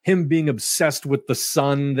numbers, him being obsessed with the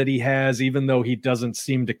son that he has, even though he doesn't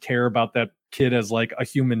seem to care about that kid as like a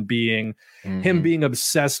human being, him being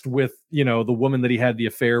obsessed with, you know, the woman that he had the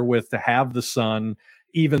affair with to have the son,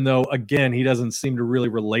 even though, again, he doesn't seem to really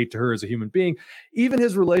relate to her as a human being, even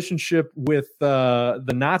his relationship with the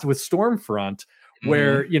Nazis, with Stormfront,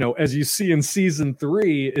 where, you know, as you see in season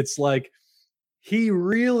 3, it's like he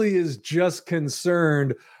really is just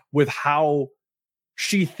concerned with how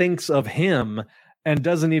she thinks of him and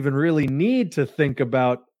doesn't even really need to think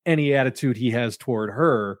about any attitude he has toward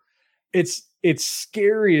her. It's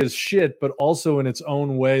scary as shit, but also in its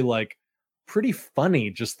own way, like pretty funny,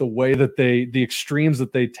 just the way that the extremes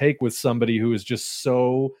that they take with somebody who is just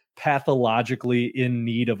so pathologically in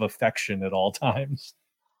need of affection at all times.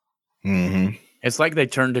 It's like they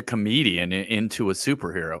turned a comedian into a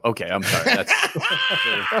superhero. Okay, I'm sorry. That's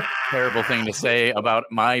a terrible thing to say about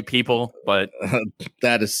my people, but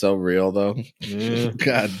that is so real, though.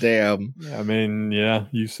 God damn. I mean, yeah,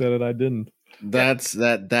 you said it. I didn't. That's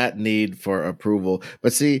that need for approval.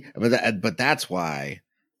 But see, but that's why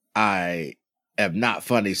I am not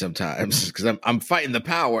funny sometimes because I'm fighting the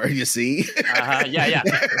power. You see? Yeah.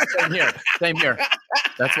 Same here.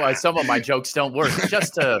 That's why some of my jokes don't work.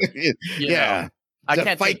 Just to, you know, I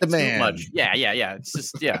can't fight the man. Too much. Yeah. It's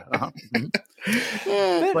just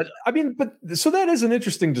But so that is an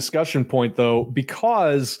interesting discussion point, though,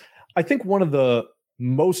 because I think one of the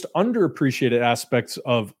most underappreciated aspects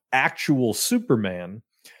of actual Superman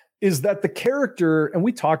is that the character, and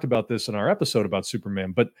we talked about this in our episode about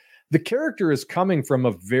Superman, but the character is coming from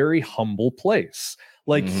a very humble place.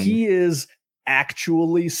 Like he is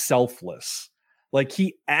actually selfless. Like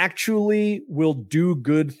he actually will do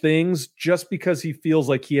good things just because he feels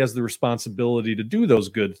like he has the responsibility to do those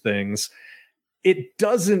good things. It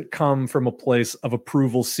doesn't come from a place of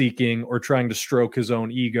approval seeking or trying to stroke his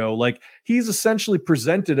own ego. Like he's essentially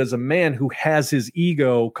presented as a man who has his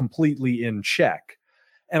ego completely in check.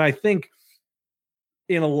 And I think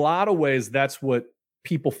in a lot of ways, that's what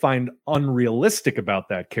people find unrealistic about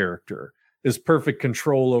that character, is perfect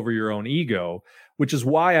control over your own ego, which is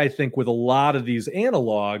why I think with a lot of these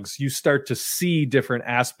analogs, you start to see different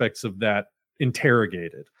aspects of that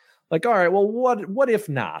interrogated. Like, all right, well, what if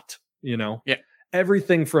not? You know,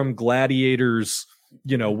 everything from Gladiator's,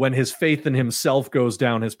 you know, when his faith in himself goes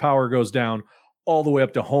down, his power goes down, all the way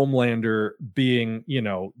up to Homelander being, you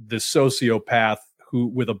know, the sociopath who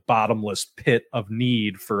with a bottomless pit of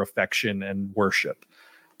need for affection and worship.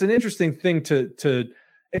 It's an interesting thing to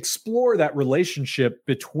explore that relationship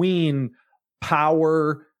between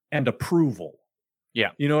power and approval.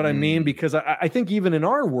 Yeah. You know what I mean? Because I think even in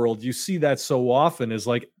our world, you see that so often is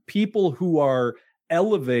like people who are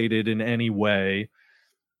elevated in any way,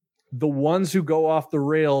 the ones who go off the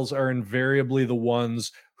rails are invariably the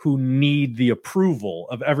ones who need the approval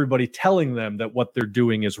of everybody telling them that what they're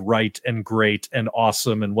doing is right and great and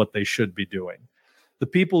awesome and what they should be doing. The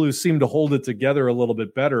people who seem to hold it together a little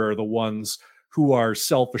bit better are the ones who are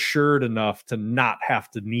self-assured enough to not have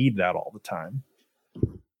to need that all the time.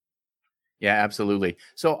 Yeah, absolutely.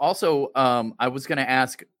 So also, I was going to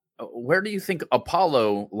ask, where do you think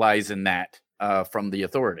Apollo lies in that from the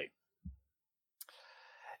Authority?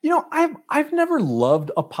 You know, I've never loved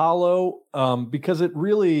Apollo because it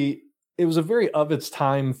was a very of its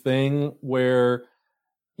time thing where,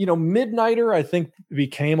 you know, Midnighter, I think,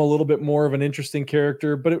 became a little bit more of an interesting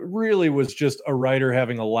character, but it really was just a writer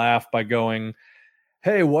having a laugh by going,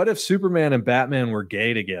 hey, what if Superman and Batman were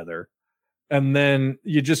gay together? And then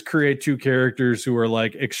you just create two characters who are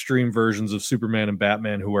like extreme versions of Superman and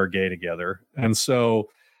Batman who are gay together. And so,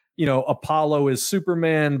 you know, Apollo is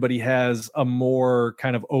Superman, but he has a more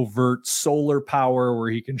kind of overt solar power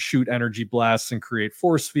where he can shoot energy blasts and create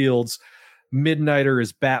force fields. Midnighter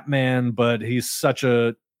is Batman, but he's such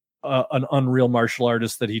an unreal martial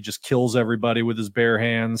artist that he just kills everybody with his bare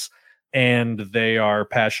hands. And they are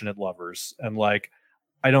passionate lovers. And like,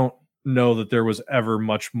 I don't know that there was ever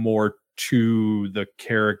much more to the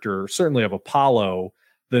character, certainly of Apollo,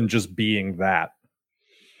 than just being that.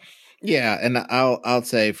 Yeah, and I'll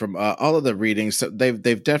say from all of the readings, so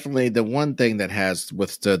they've definitely, the one thing that has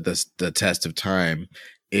withstood the test of time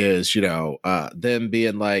is, you know, them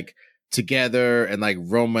being like together and like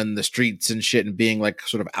roaming the streets and shit and being like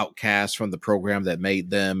sort of outcasts from the program that made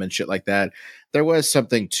them and shit like that. There was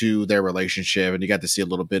something to their relationship, and you got to see a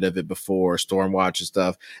little bit of it before Stormwatch and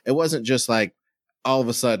stuff. It wasn't just like all of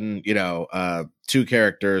a sudden, you know, two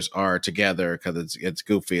characters are together because it's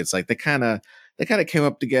goofy. It's like they kind of came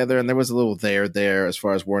up together, and there was a little there as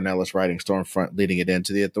far as Warren Ellis writing Stormfront, leading it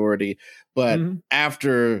into the Authority. But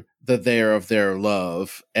after the there of their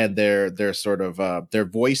love and their sort of their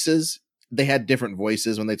voices, they had different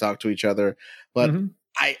voices when they talked to each other. But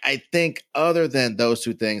I think other than those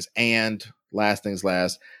two things, and last things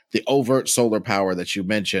last, the overt solar power that you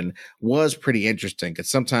mentioned was pretty interesting, because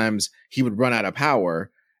sometimes he would run out of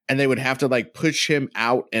power and they would have to like push him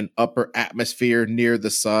out an upper atmosphere near the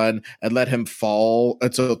sun and let him fall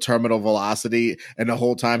until terminal velocity. And the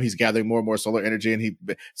whole time he's gathering more and more solar energy. And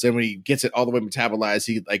so when he gets it all the way metabolized,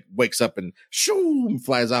 he like wakes up and shoom,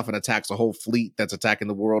 flies off and attacks a whole fleet that's attacking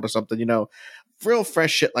the world or something, you know, real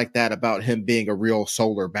fresh shit like that about him being a real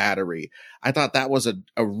solar battery. I thought that was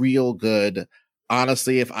a real good.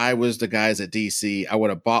 Honestly, if I was the guys at DC, I would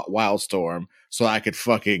have bought Wildstorm so I could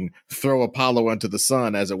fucking throw Apollo into the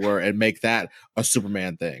sun, as it were, and make that a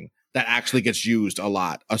Superman thing that actually gets used a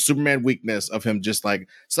lot. A Superman weakness of him just like,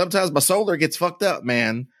 sometimes my solar gets fucked up,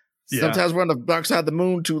 man. Yeah. Sometimes we're on the dark side of the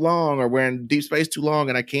moon too long, or we're in deep space too long,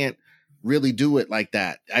 and I can't really do it like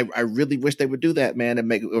that. I really wish they would do that, man,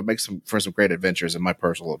 and it would make some great adventures, in my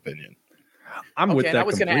personal opinion. I'm with that. I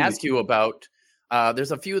was going to ask you about...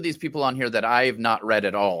 there's a few of these people on here that I have not read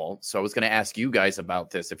at all. So I was going to ask you guys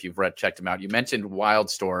about this if you've checked them out. You mentioned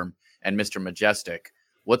Wildstorm and Mr. Majestic.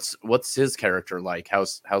 What's his character like?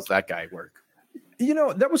 How's that guy work? You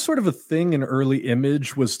know, that was sort of a thing in early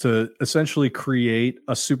Image, was to essentially create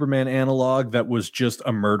a Superman analog that was just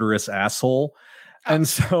a murderous asshole. And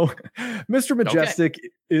so Mr. Majestic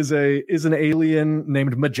is an alien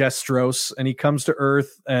named Majestros, and he comes to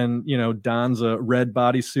Earth and, you know, dons a red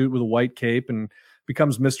bodysuit with a white cape and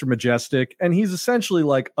becomes Mr. Majestic. And he's essentially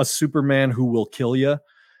like a Superman who will kill you.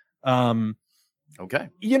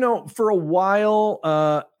 You know, for a while,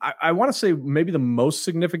 I want to say maybe the most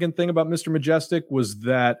significant thing about Mr. Majestic was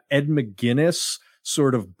that Ed McGuinness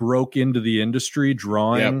sort of broke into the industry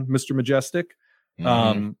drawing Mr. Majestic.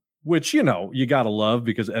 Which, you know, you got to love,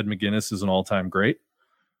 because Ed McGuinness is an all-time great.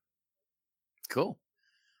 Cool.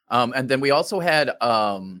 And then we also had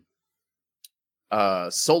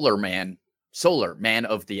Solar Man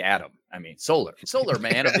of the Atom. I mean, Solar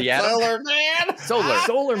Man of the Atom.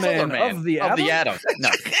 Solar Man of the Atom. No.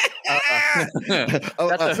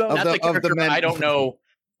 That's a character I don't know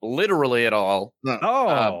literally at all.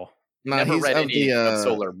 No. Never read any of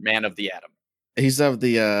Solar Man of the Atom. He's of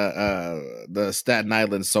the Staten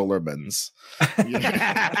Island Solarmans.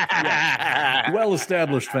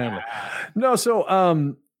 Well-established family. No,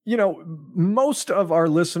 so Most of our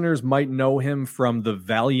listeners might know him from the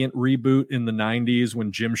Valiant reboot in the 90s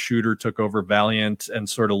when Jim Shooter took over Valiant and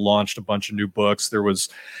sort of launched a bunch of new books. There was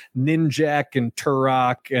Ninjak and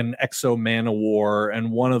Turok and Exo Man of War,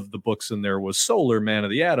 and one of the books in there was Solar Man of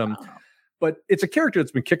the Atom. Wow. But it's a character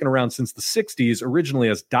that's been kicking around since the 60s, originally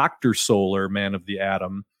as Dr. Solar, Man of the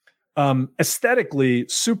Atom. Aesthetically,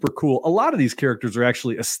 super cool. A lot of these characters are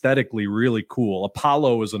actually aesthetically really cool.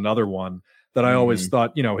 Apollo is another one that I always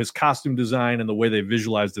thought, his costume design and the way they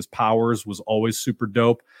visualized his powers was always super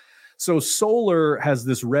dope. So Solar has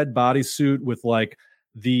this red bodysuit with like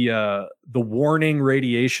the warning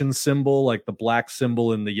radiation symbol, like the black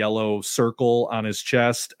symbol in the yellow circle on his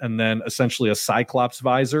chest, and then essentially a Cyclops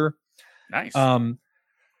visor. Nice.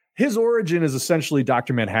 His origin is essentially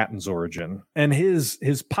Dr. Manhattan's origin, and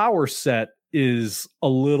his power set is a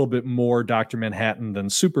little bit more Dr. Manhattan than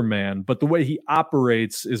Superman, but the way he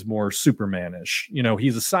operates is more Superman-ish.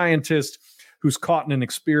 He's a scientist who's caught in an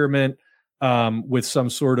experiment with some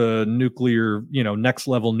sort of nuclear, next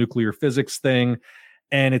level nuclear physics thing.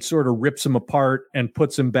 And it sort of rips him apart and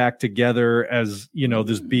puts him back together as,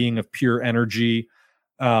 this being of pure energy.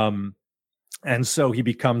 And so he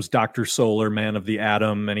becomes Dr. Solar, Man of the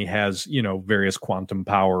Atom, and he has, various quantum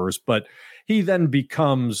powers. But he then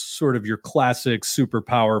becomes sort of your classic super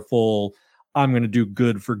powerful, I'm going to do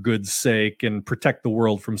good for good's sake and protect the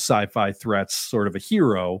world from sci-fi threats sort of a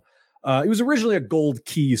hero. He was originally a Gold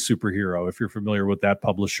Key superhero, if you're familiar with that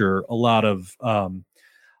publisher. A lot of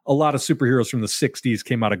superheroes from the 60s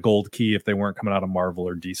came out of Gold Key if they weren't coming out of Marvel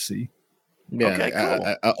or DC. Yeah, okay,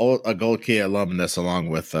 cool. A Gold Key alumnus along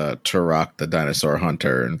with Turok, the dinosaur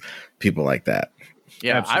hunter, and people like that.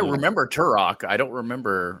 Yeah, Absolutely. I remember Turok. I don't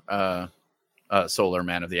remember Solar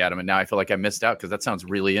Man of the Atom, and now I feel like I missed out because that sounds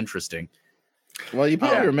really interesting. Well, you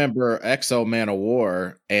probably remember Exo Man of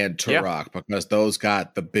War and Turok because those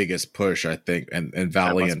got the biggest push, I think, and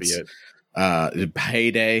Valiant's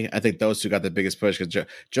heyday. I think those two got the biggest push because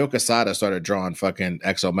Joe Quesada started drawing fucking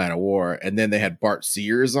Exo Man of War, and then they had Bart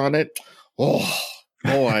Sears on it. Oh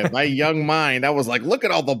boy, my young mind, I was like, look at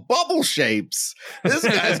all the bubble shapes. This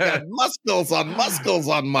guy's got muscles on muscles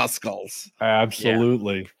on muscles.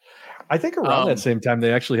 Absolutely. Yeah. I think around that same time,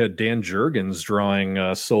 they actually had Dan Jurgens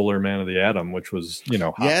drawing Solar Man of the Atom, which was,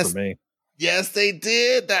 hot for me. Yes, they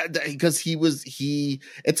did that because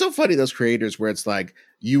it's so funny, those creators where it's like,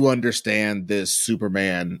 you understand this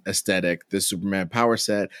Superman aesthetic, this Superman power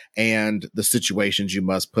set, and the situations you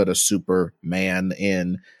must put a Superman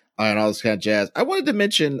in, and all this kind of jazz. I wanted to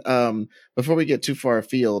mention, before we get too far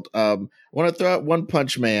afield, I want to throw out One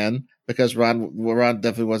Punch Man, because Ron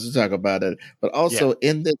definitely wants to talk about it. But also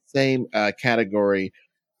in the same category,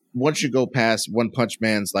 once you go past One Punch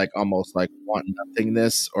Man's like almost like want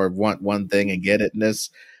nothingness or want one thing and get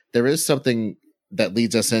itness, there is something that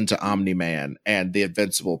leads us into Omni-Man and the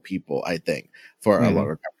Invincible People, I think, for a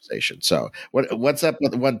longer conversation. So what's up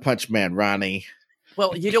with One Punch Man, Ronnie?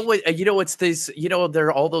 Well, it's this, there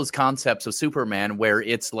are all those concepts of Superman where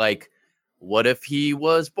it's like, what if he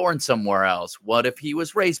was born somewhere else? What if he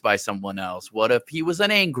was raised by someone else? What if he was an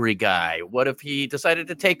angry guy? What if he decided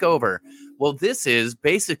to take over? Well, this is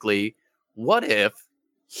basically, what if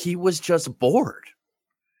he was just bored?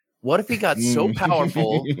 What if he got so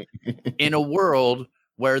powerful in a world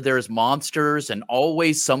where there's monsters and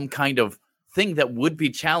always some kind of thing that would be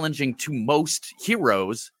challenging to most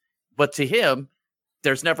heroes, but to him,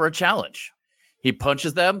 there's never a challenge. He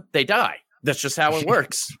punches them, they die. That's just how it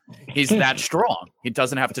works. He's that strong. He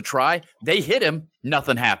doesn't have to try. They hit him.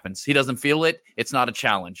 Nothing happens. He doesn't feel it. It's not a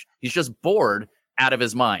challenge. He's just bored out of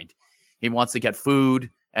his mind. He wants to get food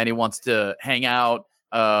and he wants to hang out,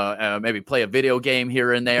 maybe play a video game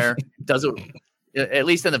here and there. At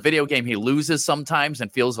least in the video game, he loses sometimes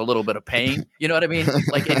and feels a little bit of pain. You know what I mean?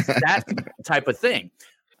 Like it's that type of thing.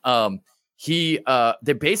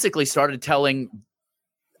 They basically started telling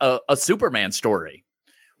a Superman story,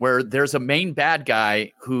 where there's a main bad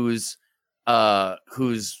guy who's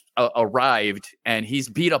arrived and he's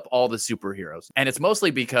beat up all the superheroes. And it's mostly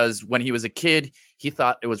because when he was a kid, he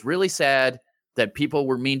thought it was really sad that people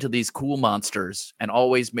were mean to these cool monsters and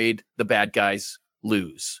always made the bad guys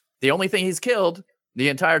lose. The only thing he's killed the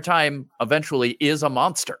entire time eventually is a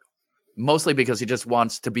monster, mostly because he just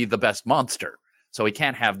wants to be the best monster. So he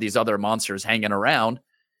can't have these other monsters hanging around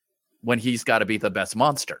when he's got to be the best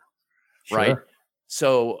monster. Sure. Right.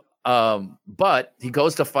 So, but he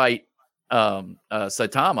goes to fight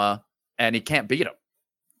Saitama and he can't beat him.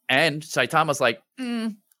 And Saitama's like,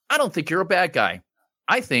 I don't think you're a bad guy.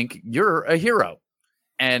 I think you're a hero.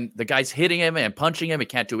 and the guy's hitting him and punching him. He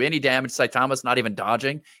can't do any damage. Saitama's not even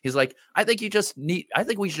dodging. He's like, I think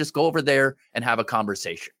we should just go over there and have a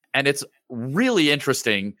conversation. And it's really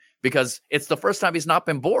interesting because it's the first time he's not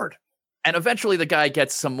been bored. And eventually the guy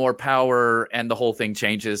gets some more power and the whole thing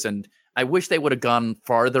changes. And I wish they would have gone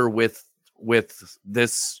farther with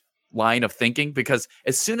this line of thinking, because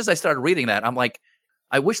as soon as I started reading that, I'm like,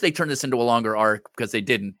 I wish they turned this into a longer arc, because they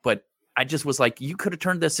didn't. But I just was like, you could have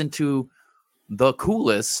turned this into the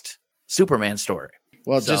coolest Superman story.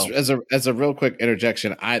 Well, so, just as a real quick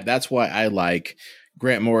interjection, that's why I like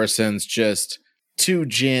Grant Morrison's just 2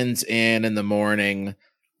 gins in the morning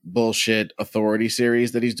bullshit authority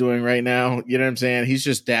series that he's doing right now. You know what I'm saying? He's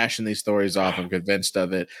just dashing these stories off. I'm convinced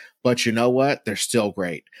of it. But you know what? They're still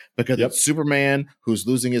great, because it's Superman who's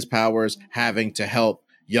losing his powers, having to help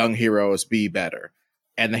young heroes be better.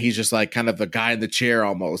 And he's just like kind of the guy in the chair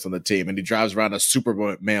almost on the team. And he drives around a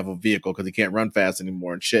Superman vehicle because he can't run fast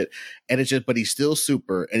anymore and shit. And it's just, but he's still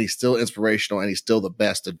super, and he's still inspirational, and he's still the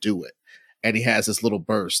best to do it. And he has this little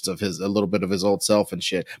bursts of a little bit of his old self and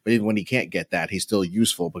shit. But even when he can't get that, he's still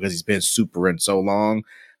useful because he's been super in so long.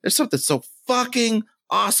 There's something so fucking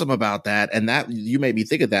awesome about that. And that, you made me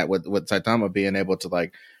think of that with Saitama being able to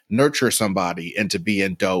like nurture somebody into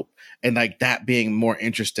being dope, and like that being more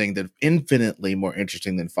interesting, than infinitely more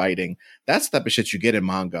interesting than fighting. That's the type of shit you get in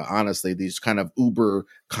manga, honestly. These kind of uber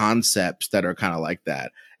concepts that are kind of like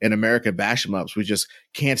that. In American bash 'em ups, we just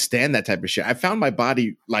can't stand that type of shit. I found my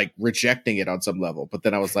body like rejecting it on some level, but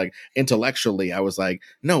then I was like, intellectually, I was like,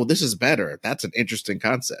 no, this is better. That's an interesting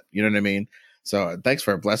concept. You know what I mean? So thanks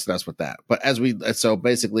for blessing us with that. But so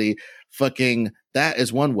basically fucking that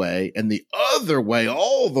is one way. And the other way,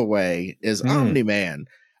 all the way, is Omni-Man,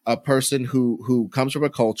 a person who comes from a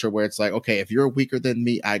culture where it's like, okay, if you're weaker than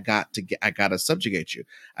me, I gotta subjugate you.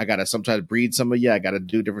 I gotta sometimes breed some of you. I gotta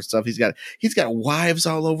do different stuff. He's got wives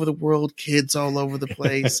all over the world, kids all over the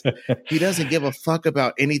place. He doesn't give a fuck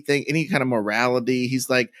about anything, any kind of morality. He's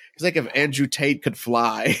like if Andrew Tate could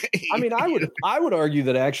fly. I mean, I would argue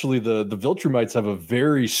that actually the Viltrumites have a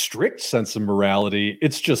very strict sense of morality.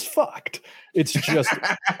 It's just fucked. It's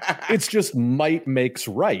just might makes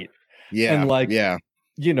right. Yeah. And like, yeah.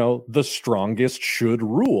 You know, the strongest should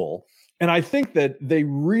rule. And I think that they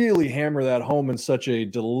really hammer that home in such a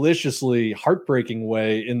deliciously heartbreaking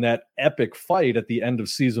way in that epic fight at the end of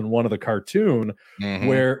season 1 of the cartoon,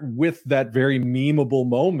 where with that very memeable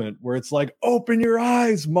moment where it's like, open your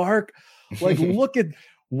eyes, Mark. Like, look at,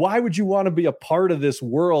 why would you want to be a part of this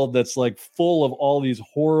world that's like full of all these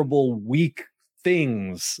horrible, weak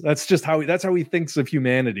things? That's how he thinks of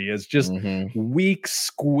humanity, as just weak,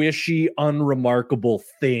 squishy, unremarkable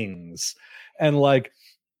things. And like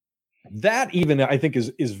that, even I think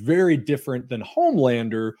is very different than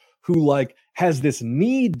Homelander, who like has this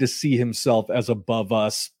need to see himself as above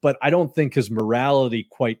us, but I don't think his morality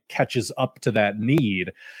quite catches up to that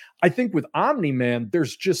need. I think with Omni-Man,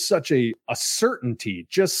 there's just such a certainty,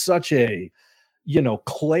 just such a,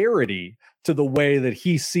 clarity to the way that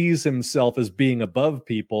he sees himself as being above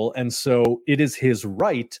people. And so it is his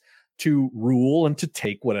right to rule and to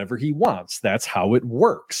take whatever he wants. That's how it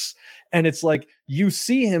works. And it's like, you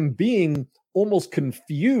see him being almost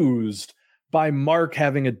confused by Mark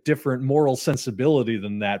having a different moral sensibility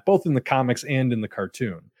than that, both in the comics and in the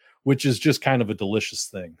cartoon, which is just kind of a delicious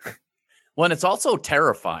thing. Well, and it's also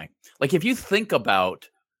terrifying. Like, if you think about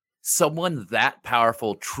someone that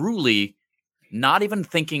powerful truly not even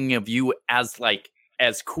thinking of you as like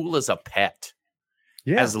as cool as a pet,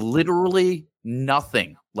 as literally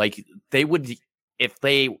nothing. Like, they would, if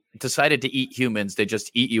they decided to eat humans, they just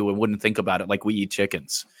eat you and wouldn't think about it like we eat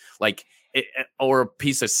chickens, like or a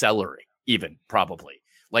piece of celery, even probably.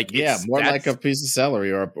 Like, more like a piece of celery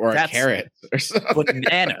or a carrot or something.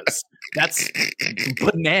 Bananas. That's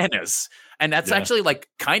bananas. And that's actually like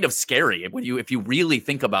kind of scary if you really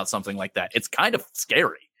think about something like that. It's kind of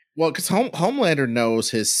scary. Well, because Homelander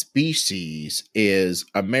knows his species is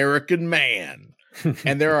American man,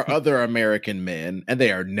 and there are other American men, and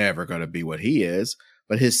they are never going to be what he is,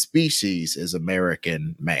 but his species is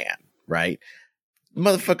American man, right?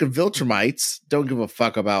 Motherfucking Viltrumites don't give a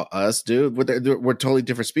fuck about us, dude. We're totally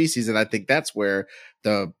different species, and I think that's where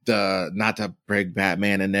the not to bring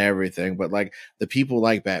Batman and everything, but like the people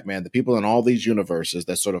like Batman, the people in all these universes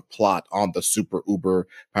that sort of plot on the super uber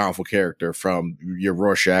powerful character, from your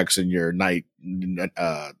Rorschachs and your night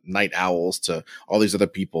owls to all these other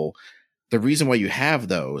people. The reason why you have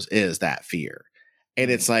those is that fear, and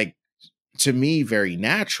it's like, to me, very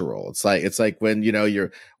natural. It's like when,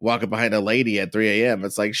 you're walking behind a lady at 3 a.m.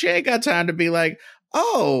 It's like, she ain't got time to be like,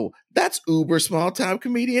 "Oh, that's uber small time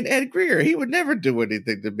comedian Ed Greer. He would never do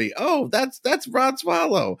anything to me. Oh, that's Rod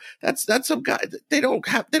Swallow. That's some guy. They don't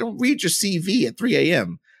read your CV at 3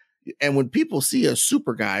 a.m. And when people see a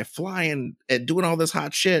super guy flying and doing all this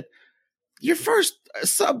hot shit, your first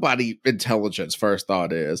somebody intelligence first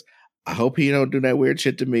thought is, I hope he don't do that weird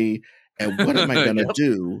shit to me. And what am I gonna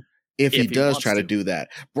do if he does try to do that?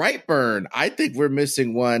 Brightburn. I think we're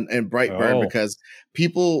missing one in Brightburn because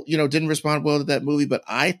people, didn't respond well to that movie. But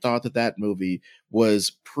I thought that movie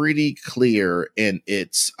was pretty clear in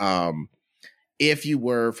its, if you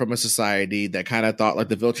were from a society that kind of thought like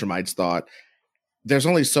the Viltrumites thought, there's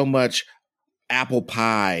only so much apple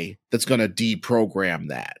pie that's going to deprogram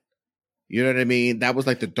that. You know what I mean? That was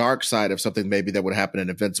like the dark side of something maybe that would happen in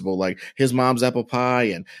Invincible, like his mom's apple pie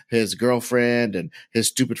and his girlfriend and his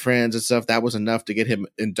stupid friends and stuff. That was enough to get him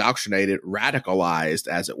indoctrinated, radicalized,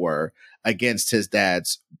 as it were, against his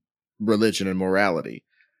dad's religion and morality.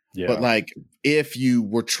 Yeah. But like, if you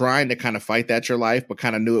were trying to kind of fight that your life, but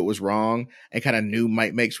kind of knew it was wrong and kind of knew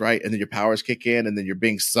might makes right, and then your powers kick in, and then you're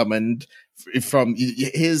being summoned from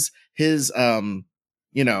his Kryptonian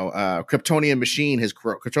machine, his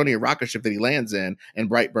Kryptonian rocket ship that he lands in, and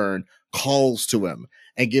Brightburn calls to him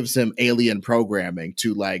and gives him alien programming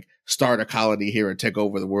to like start a colony here and take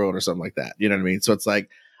over the world or something like that. You know what I mean? So it's like,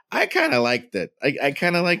 I kind of liked it. I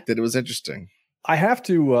kind of liked it. It was interesting. I have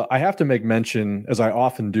to make mention, as I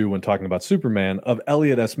often do when talking about Superman, of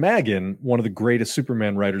Elliot S. Maggin, one of the greatest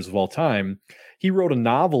Superman writers of all time. He wrote a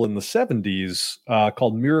novel in the 70s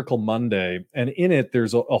called Miracle Monday. And in it,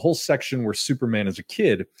 there's a whole section where Superman is a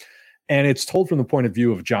kid. And it's told from the point of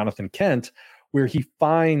view of Jonathan Kent, where he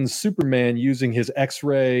finds Superman using his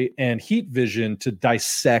X-ray and heat vision to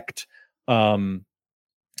dissect a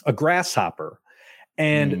grasshopper.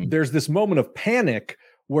 And there's this moment of panic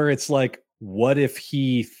where it's like, what if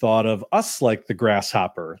he thought of us like the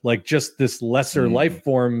grasshopper, like just this lesser life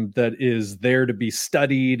form that is there to be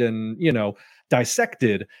studied and,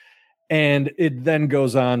 dissected? And it then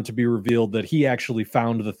goes on to be revealed that he actually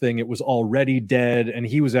found the thing. It was already dead. And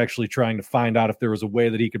he was actually trying to find out if there was a way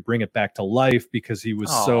that he could bring it back to life because he was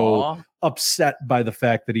so upset by the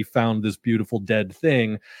fact that he found this beautiful dead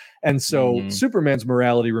thing. And so Superman's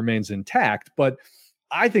morality remains intact. But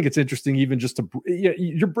I think it's interesting, even just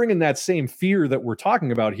you're bringing that same fear that we're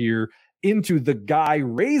talking about here into the guy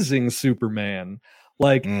raising Superman.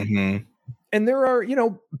 Like, and there are,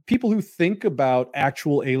 people who think about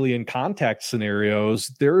actual alien contact scenarios.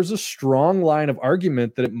 There's a strong line of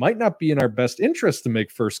argument that it might not be in our best interest to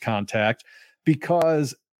make first contact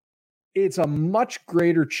because it's a much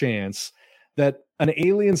greater chance that an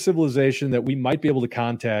alien civilization that we might be able to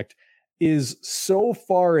contact is so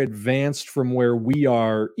far advanced from where we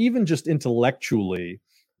are, even just intellectually,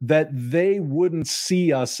 that they wouldn't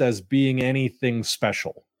see us as being anything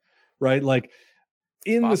special, right? Like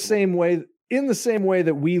in the same way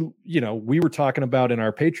that we were talking about in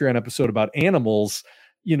our Patreon episode about animals,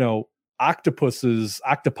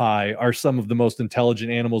 octopi are some of the most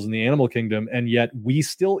intelligent animals in the animal kingdom, and yet we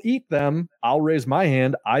still eat them. I'll raise my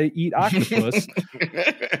hand. I eat octopus.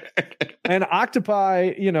 And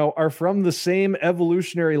octopi, are from the same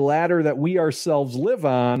evolutionary ladder that we ourselves live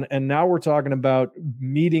on. And now we're talking about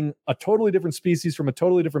meeting a totally different species from a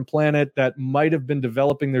totally different planet that might have been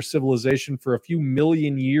developing their civilization for a few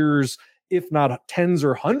million years, if not tens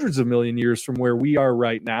or hundreds of million years from where we are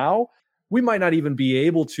right now. We might not even be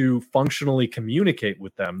able to functionally communicate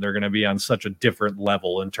with them. They're going to be on such a different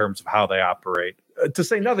level in terms of how they operate, to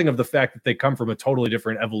say nothing of the fact that they come from a totally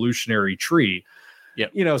different evolutionary tree.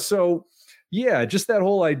 Yeah. So yeah, just that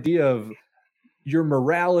whole idea of your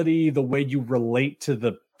morality, the way you relate to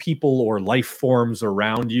the people or life forms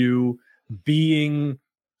around you being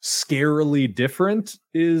scarily different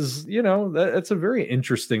is, that's a very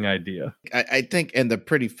interesting idea. I think, and the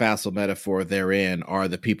pretty facile metaphor therein are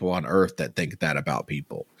the people on Earth that think that about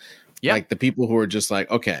people. Yeah. Like the people who are just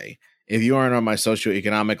like, okay, if you aren't on my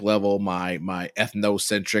socioeconomic level, my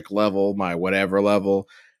ethnocentric level, my whatever level,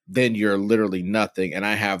 then you're literally nothing. And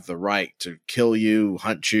I have the right to kill you,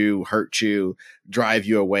 hunt you, hurt you, drive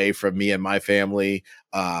you away from me and my family,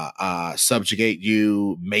 subjugate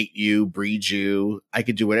you, mate you, breed you. I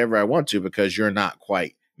could do whatever I want to because you're not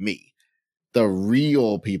quite me. The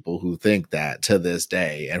real people who think that to this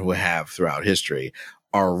day and who have throughout history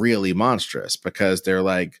are really monstrous because they're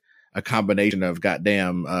like a combination of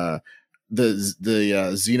goddamn the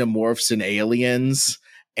xenomorphs and aliens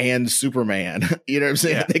and Superman. You know what I'm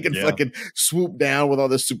saying? Yeah, they can fucking swoop down with all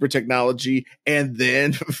this super technology and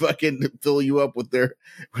then fucking fill you up with their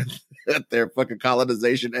their fucking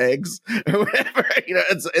colonization eggs or whatever.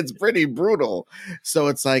 It's pretty brutal. So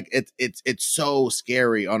it's like it's so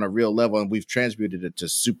scary on a real level, and we've transmuted it to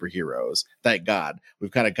superheroes. Thank God.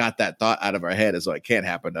 We've kind of got that thought out of our head, as so it can't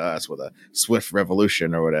happen to us with a swift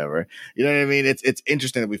revolution or whatever. You know what I mean? It's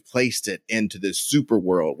interesting that we've placed it into this super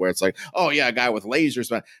world where it's like, oh yeah, a guy with lasers,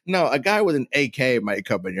 but no, a guy with an AK might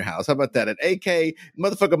come in your house. How about that? An AK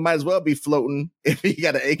motherfucker might as well be floating if he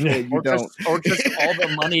got an AK and you don't. Or just all the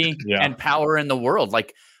money and power in the world.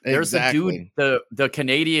 Like there's a dude, the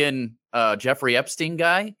Canadian Jeffrey Epstein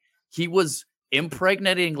guy. He was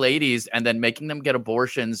impregnating ladies and then making them get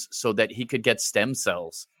abortions so that he could get stem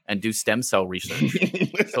cells and do stem cell research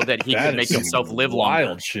so that he could make himself live longer.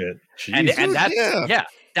 Wild shit. And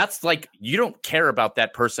that's that's like, you don't care about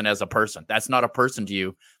that person as a person. That's not a person to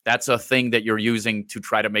you. That's a thing that you're using to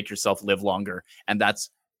try to make yourself live longer. And that's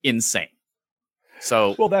insane.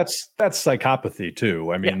 So, well, that's psychopathy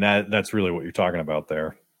too. I mean, that's really what you're talking about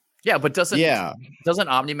there. Yeah, but doesn't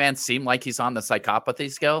Omni-Man seem like he's on the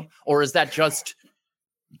psychopathy scale, or is that just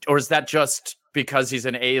because he's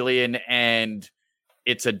an alien and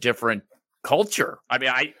it's a different culture? I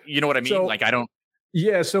mean, you know what I mean? So, like, I don't.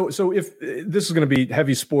 Yeah. So if this is going to be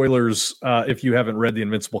heavy spoilers, if you haven't read the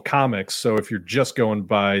Invincible comics, so if you're just going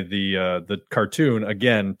by the cartoon,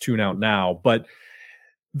 again, tune out now. But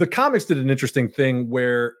the comics did an interesting thing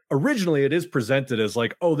where originally it is presented as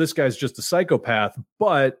like, oh, this guy's just a psychopath,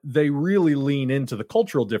 but they really lean into the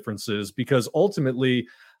cultural differences because ultimately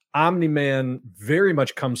Omni-Man very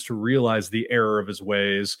much comes to realize the error of his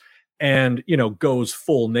ways and, goes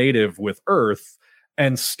full native with Earth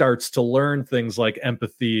and starts to learn things like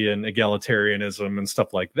empathy and egalitarianism and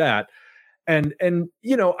stuff like that. And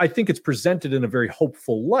I think it's presented in a very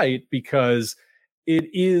hopeful light because it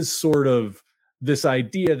is sort of this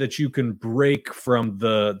idea that you can break from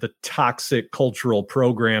the toxic cultural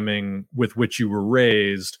programming with which you were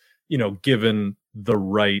raised, given the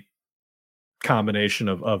right combination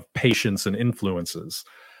of patience and influences.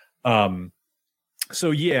 So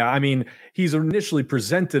yeah, I mean, he's initially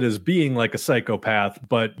presented as being like a psychopath,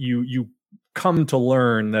 but you come to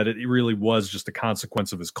learn that it really was just a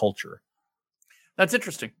consequence of his culture. That's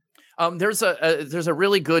interesting. There's a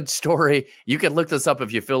really good story. You can look this up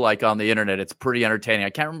if you feel like on the internet. It's pretty entertaining. I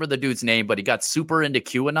can't remember the dude's name, but he got super into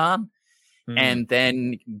QAnon and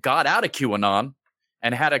then got out of QAnon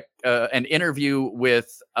and had an interview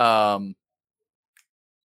with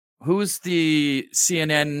who's the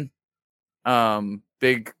CNN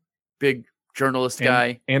big journalist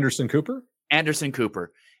guy? Anderson Cooper.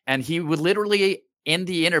 And he would literally, in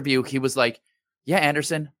the interview, he was like, yeah,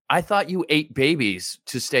 Anderson, I thought you ate babies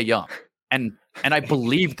to stay young. And I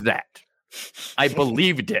believed that. I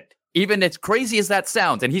believed it. Even as crazy as that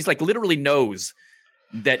sounds. And he's like literally knows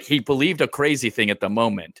that he believed a crazy thing at the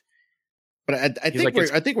moment. But I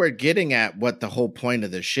think we're getting at what the whole point of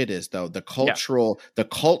this shit is, though. The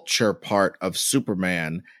culture part of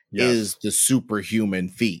Superman is the superhuman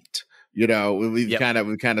feat. We've kind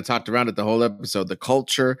of talked around it the whole episode. The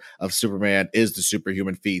culture of Superman is the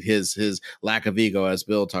superhuman feat. His lack of ego, as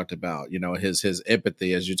Bill talked about, his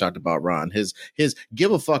empathy, as you talked about, Ron, his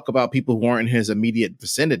give a fuck about people who aren't in his immediate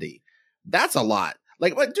vicinity. That's a lot.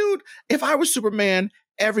 Like, dude, if I was Superman,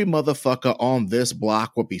 every motherfucker on this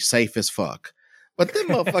block would be safe as fuck. But them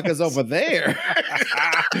motherfuckers over there,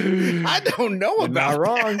 I don't know about. You're not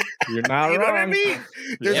wrong. You know what I mean?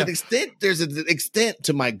 There's an extent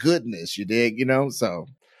to my goodness, you dig, so.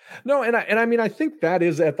 No, and I mean, I think that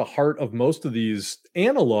is at the heart of most of these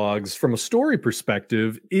analogs from a story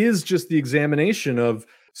perspective is just the examination of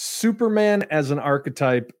Superman as an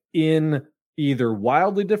archetype in either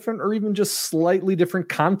wildly different or even just slightly different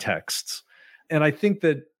contexts. And I think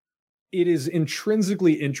that it is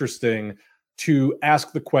intrinsically interesting to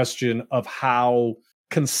ask the question of how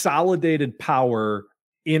consolidated power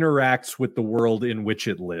interacts with the world in which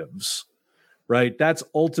it lives, right? That's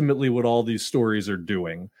ultimately what all these stories are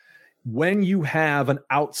doing. When you have an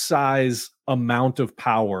outsized amount of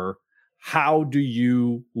power, how do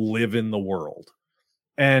you live in the world?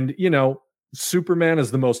 And, Superman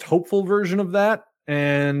is the most hopeful version of that.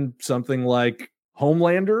 And something like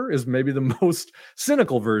Homelander is maybe the most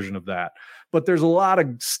cynical version of that. But there's a lot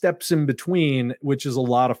of steps in between, which is a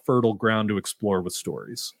lot of fertile ground to explore with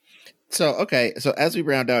stories. So as we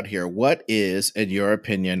round out here, what is, in your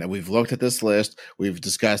opinion, and we've looked at this list, we've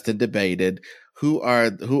discussed and debated, who are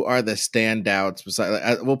the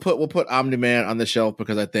standouts? We'll put Omni-Man on the shelf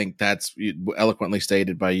because I think that's eloquently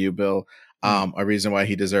stated by you, Bill. A reason why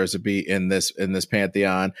he deserves to be in this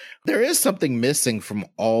pantheon. There is something missing from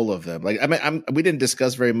all of them. Like, I mean, we didn't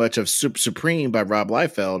discuss very much of Supreme by Rob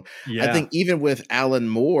Liefeld. Yeah. I think even with Alan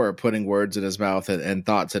Moore putting words in his mouth and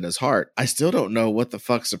thoughts in his heart, I still don't know what the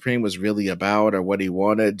fuck Supreme was really about or what he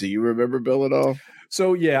wanted. Do you remember, Bill, at all?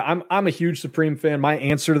 So yeah, I'm a huge Supreme fan. My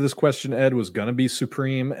answer to this question, Ed, was going to be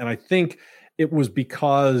Supreme, and I think it was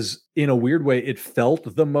because, in a weird way, it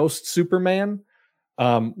felt the most Superman.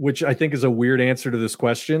 Which I think is a weird answer to this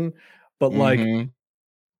question, but like,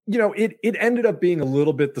 it ended up being a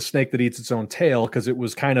little bit the snake that eats its own tail, because it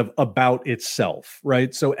was kind of about itself,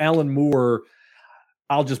 right? So Alan Moore,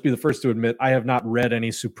 I'll just be the first to admit, I have not read any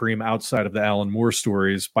Supreme outside of the Alan Moore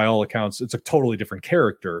stories. By all accounts, it's a totally different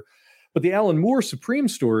character. But the Alan Moore Supreme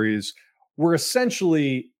stories were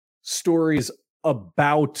essentially stories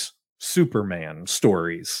about Superman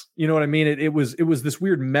stories. You know what I mean? It was this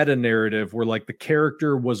weird meta narrative where, like, the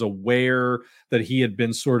character was aware that he had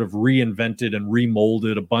been sort of reinvented and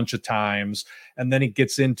remolded a bunch of times. And then it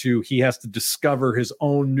gets into, he has to discover his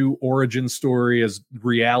own new origin story as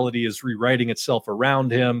reality is rewriting itself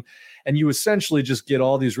around him. And you essentially just get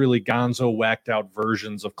all these really gonzo, whacked out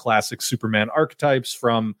versions of classic Superman archetypes,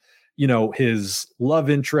 from, his love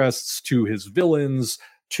interests to his villains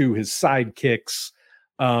to his sidekicks.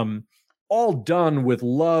 All done with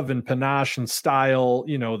love and panache and style.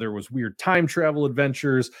 There was weird time travel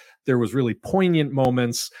adventures. There was really poignant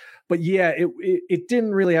moments. But yeah, it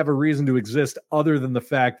didn't really have a reason to exist other than the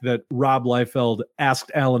fact that Rob Liefeld asked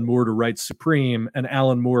Alan Moore to write Supreme, and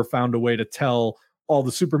Alan Moore found a way to tell all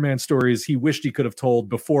the Superman stories he wished he could have told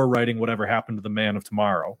before writing Whatever Happened to the Man of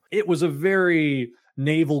Tomorrow. It was a very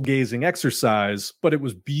navel-gazing exercise, but it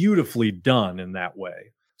was beautifully done in that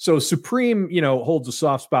way. So Supreme, holds a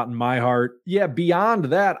soft spot in my heart. Yeah, beyond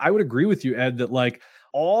that, I would agree with you, Ed, that like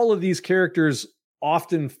all of these characters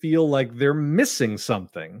often feel like they're missing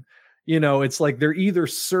something. It's like they're either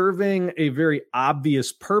serving a very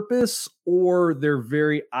obvious purpose or they're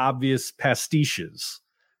very obvious pastiches,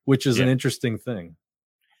 which is an interesting thing.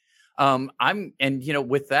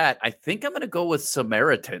 With that, I think I'm going to go with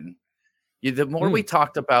Samaritan. The more we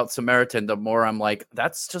talked about Samaritan, the more I'm like,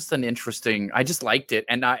 that's just an interesting. I just liked it,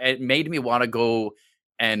 and it made me want to go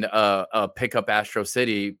and pick up Astro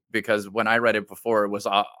City, because when I read it before, it was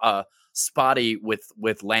spotty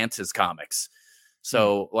with Lance's comics.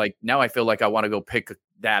 So like now I feel like I want to go pick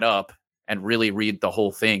that up and really read the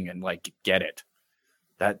whole thing and like get it.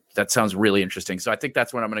 That sounds really interesting. So I think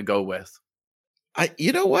that's what I'm going to go with.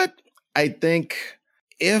 You know what? I think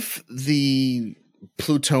if the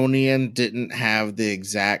Plutonian didn't have the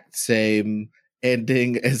exact same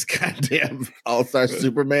ending as goddamn All-Star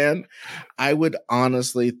Superman, I would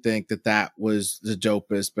honestly think that was the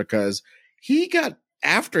dopest, because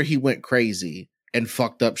after he went crazy and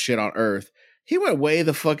fucked up shit on Earth, he went way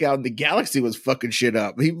the fuck out in the galaxy, was fucking shit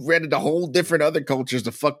up. He ran into whole different other cultures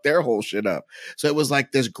to fuck their whole shit up. So it was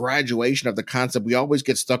like this graduation of the concept. We always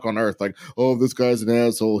get stuck on Earth, like, oh, this guy's an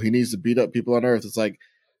asshole, he needs to beat up people on Earth. It's like,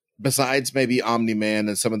 besides maybe Omni-Man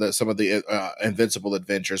and some of the Invincible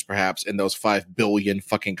adventures, perhaps in those 5 billion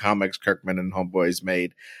fucking comics Kirkman and homeboys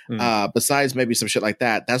made, besides maybe some shit like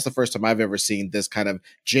that, that's the first time I've ever seen this kind of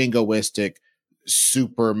jingoistic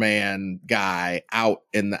Superman guy out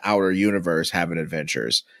in the outer universe having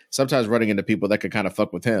adventures, sometimes running into people that could kind of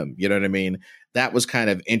fuck with him. You know what I mean? That was kind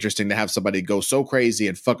of interesting to have somebody go so crazy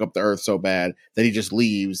and fuck up the Earth so bad that he just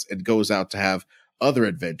leaves and goes out to have other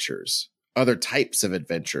adventures, other types of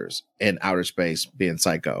adventures in outer space, being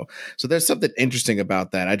Psycho. So there's something interesting about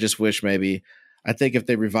that. I just wish I think if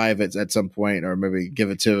they revive it at some point, or maybe give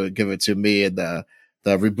it to me and the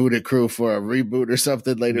rebooted crew for a reboot or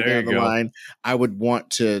something later down the line, I would want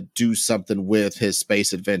to do something with his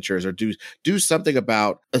space adventures, or do something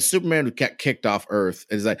about a Superman who got kicked off Earth.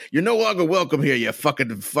 And it's like, you're no longer welcome here, you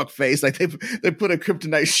fucking fuck face. Like they put a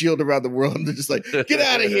kryptonite shield around the world, and they're just like, get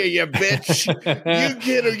out of here, you bitch.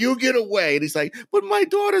 You get away. And he's like, but my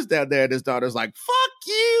daughter's down there. And his daughter's like, fuck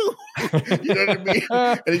you. You know what I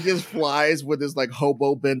mean? And he just flies with his like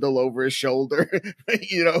hobo bindle over his shoulder,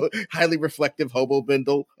 highly reflective hobo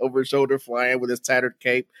bindle over his shoulder, flying with his tattered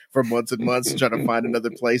cape for months and months, trying to find another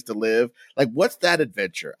place to live. Like, what's that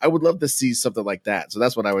adventure? I would love to see something like that. So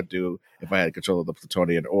that's what I would do if I had control of the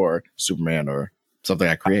Plutonian or Superman or something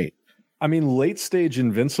I create. I mean, late stage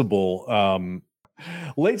Invincible,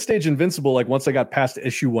 like once I got past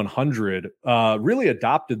issue 100, really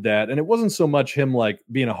adopted that. And it wasn't so much him like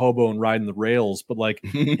being a hobo and riding the rails, but like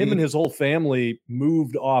him and his whole family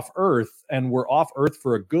moved off Earth and were off Earth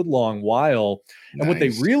for a good long while. And what they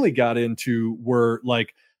really got into were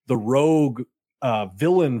like the rogue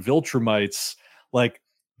villain Viltrumites. Like,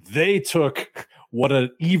 they took what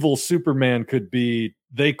an evil Superman could be.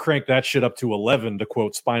 They cranked that shit up to 11, to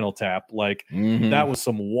quote Spinal Tap. Like, that was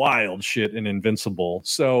some wild shit in Invincible.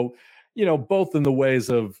 So, both in the ways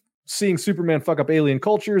of seeing Superman fuck up alien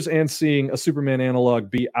cultures and seeing a Superman analog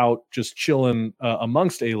be out just chilling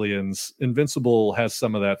amongst aliens, Invincible has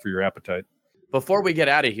some of that for your appetite. Before we get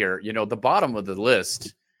out of here, the bottom of the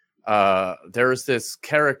list, there's this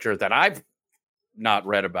character that I've not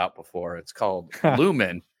read about before. It's called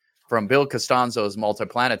Lumen from Bill Costanzo's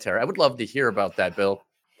Multiplanetary. I would love to hear about that, Bill.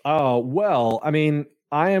 Oh, well, I mean,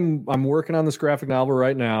 I'm working on this graphic novel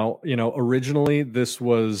right now. Originally this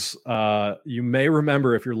was, you may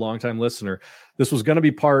remember if you're a longtime listener, this was going to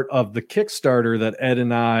be part of the Kickstarter that Ed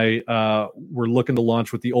and I were looking to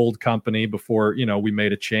launch with the old company before, we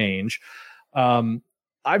made a change.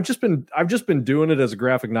 I've just been doing it as a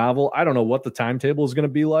graphic novel. I don't know what the timetable is going to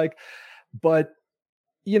be like, but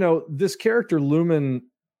this character Lumen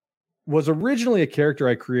was originally a character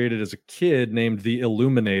I created as a kid named the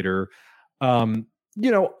Illuminator.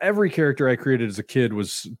 Every character I created as a kid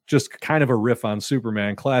was just kind of a riff on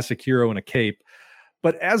Superman, classic hero in a cape.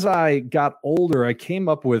 But as I got older, I came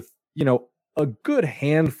up with, a good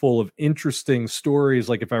handful of interesting stories.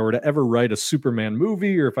 Like if I were to ever write a Superman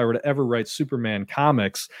movie or if I were to ever write Superman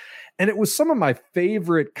comics. And it was some of my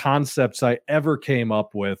favorite concepts I ever came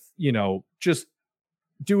up with, just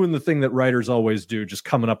doing the thing that writers always do, just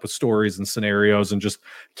coming up with stories and scenarios and just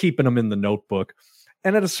keeping them in the notebook.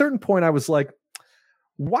 And at a certain point, I was like,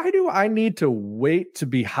 why do I need to wait to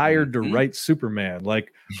be hired to write Superman?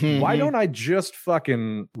 Like, why don't I just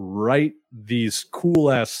fucking write these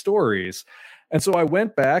cool ass stories? And so I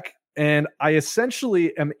went back and I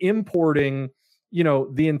essentially am importing,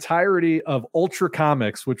 the entirety of Ultra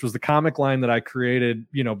Comics, which was the comic line that I created,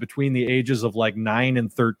 between the ages of like 9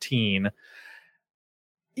 and 13,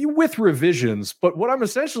 with revisions. But what I'm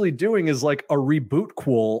essentially doing is like a reboot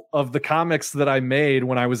quel of the comics that I made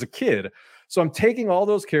when I was a kid. So I'm taking all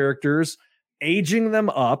those characters, aging them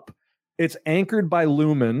up. It's anchored by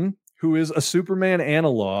Lumen, who is a Superman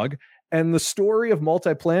analog. And the story of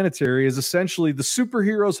Multiplanetary is essentially the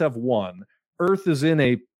superheroes have won. Earth is in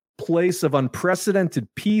a place of unprecedented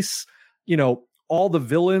peace. All the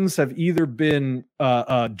villains have either been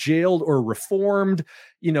jailed or reformed.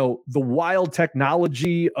 The wild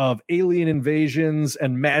technology of alien invasions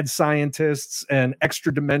and mad scientists and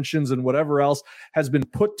extra dimensions and whatever else has been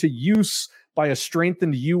put to use by a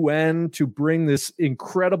strengthened UN to bring this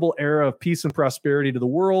incredible era of peace and prosperity to the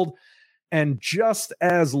world. And just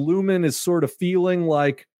as Lumen is sort of feeling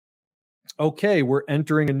like, okay, we're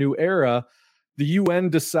entering a new era, the UN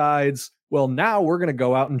decides, well, now we're going to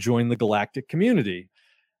go out and join the galactic community.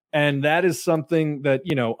 And that is something that,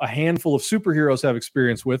 a handful of superheroes have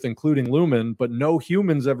experience with, including Lumen, but no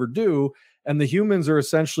humans ever do. And the humans are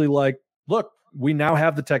essentially like, look, we now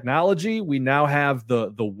have the technology. We now have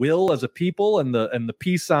the will as a people and the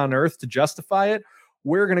peace on Earth to justify it.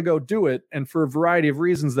 We're going to go do it. And for a variety of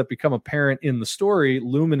reasons that become apparent in the story,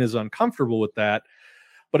 Lumen is uncomfortable with that.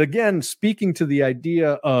 But again, speaking to the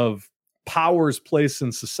idea of power's place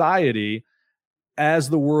in society, as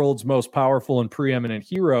the world's most powerful and preeminent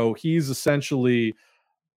hero, he's essentially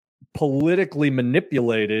politically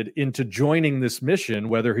manipulated into joining this mission,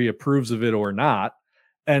 whether he approves of it or not.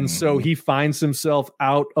 And so he finds himself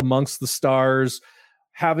out amongst the stars,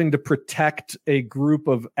 having to protect a group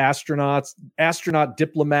of astronaut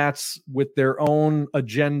diplomats with their own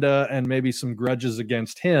agenda and maybe some grudges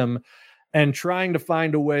against him, and trying to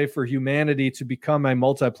find a way for humanity to become a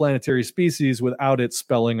multiplanetary species without it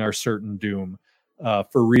spelling our certain doom,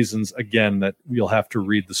 for reasons, again, that you'll have to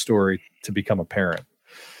read the story to become apparent.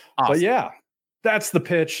 Awesome. But yeah, that's the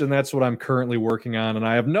pitch, and that's what I'm currently working on. And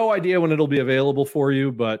I have no idea when it'll be available for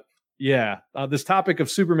you, but yeah, this topic of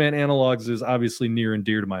Superman analogs is obviously near and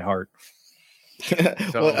dear to my heart.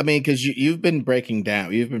 Well, I mean, because you've been breaking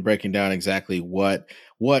down exactly what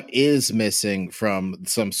is missing from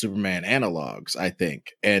some Superman analogs, I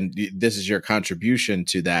think, and this is your contribution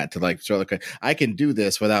to that, to like, so like, I can do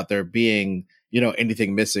this without there being,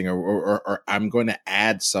 anything missing, or I'm going to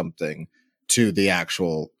add something to the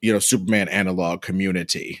actual, Superman analog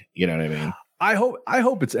community. You know what I mean? I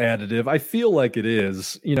hope it's additive. I feel like it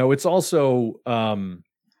is. It's also,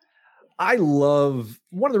 I love,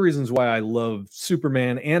 one of the reasons why I love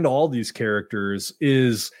Superman and all these characters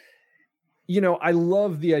is, I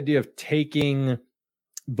love the idea of taking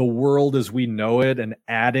the world as we know it and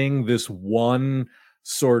adding this one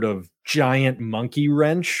sort of giant monkey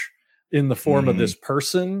wrench in the form of this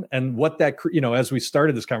person, and what that, as we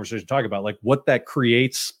started this conversation talking about, like what that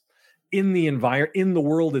creates in the environment, in the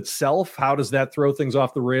world itself, how does that throw things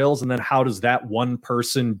off the rails? And then how does that one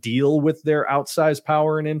person deal with their outsized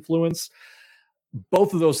power and influence?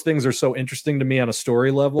 Both of those things are so interesting to me on a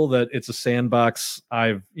story level that it's a sandbox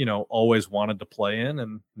I've, always wanted to play in,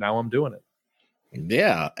 and now I'm doing it.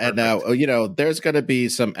 Yeah, and now there's going to be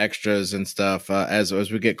some extras and stuff as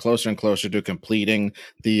we get closer and closer to completing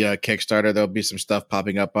the Kickstarter. There'll be some stuff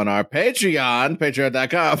popping up on our Patreon,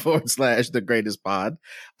 patreon.com/the greatest pod,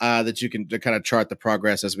 that you can kind of chart the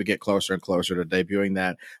progress as we get closer and closer to debuting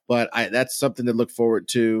that. But that's something to look forward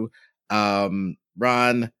to. Ron,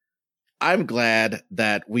 I'm glad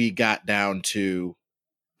that we got down to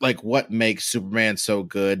like what makes Superman so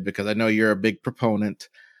good, because I know you're a big proponent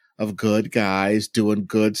of good guys doing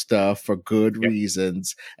good stuff for good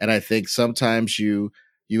reasons. And I think sometimes you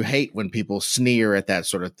hate when people sneer at that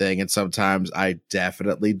sort of thing. And sometimes I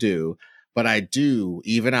definitely do. But I do,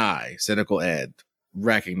 even I, Cynical Ed,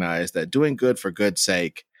 recognize that doing good for good's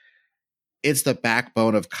sake, it's the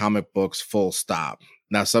backbone of comic books, full stop.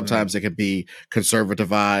 Now, sometimes it can be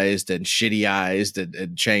conservativized and shittyized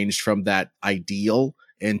and changed from that ideal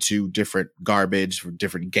into different garbage,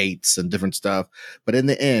 different gates and different stuff. But in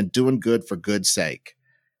the end, doing good for good's sake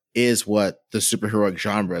is what the superheroic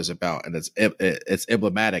genre is about. And it's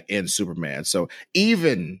emblematic in Superman. So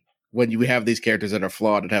even when you have these characters that are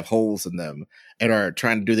flawed and have holes in them and are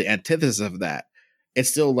trying to do the antithesis of that, it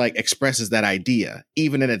still like expresses that idea,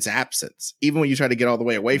 even in its absence. Even when you try to get all the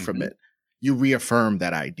way away from it, you reaffirm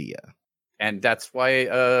that idea. And that's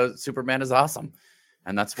why Superman is awesome.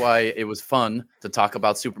 And that's why it was fun to talk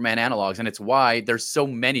about Superman analogs. And it's why there's so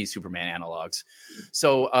many Superman analogs.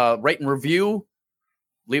 So rate and review,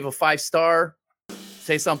 leave a 5-star,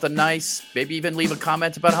 say something nice, maybe even leave a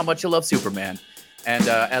comment about how much you love Superman. And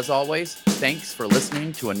as always, thanks for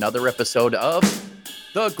listening to another episode of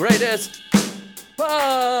The Greatest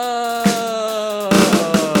Pod.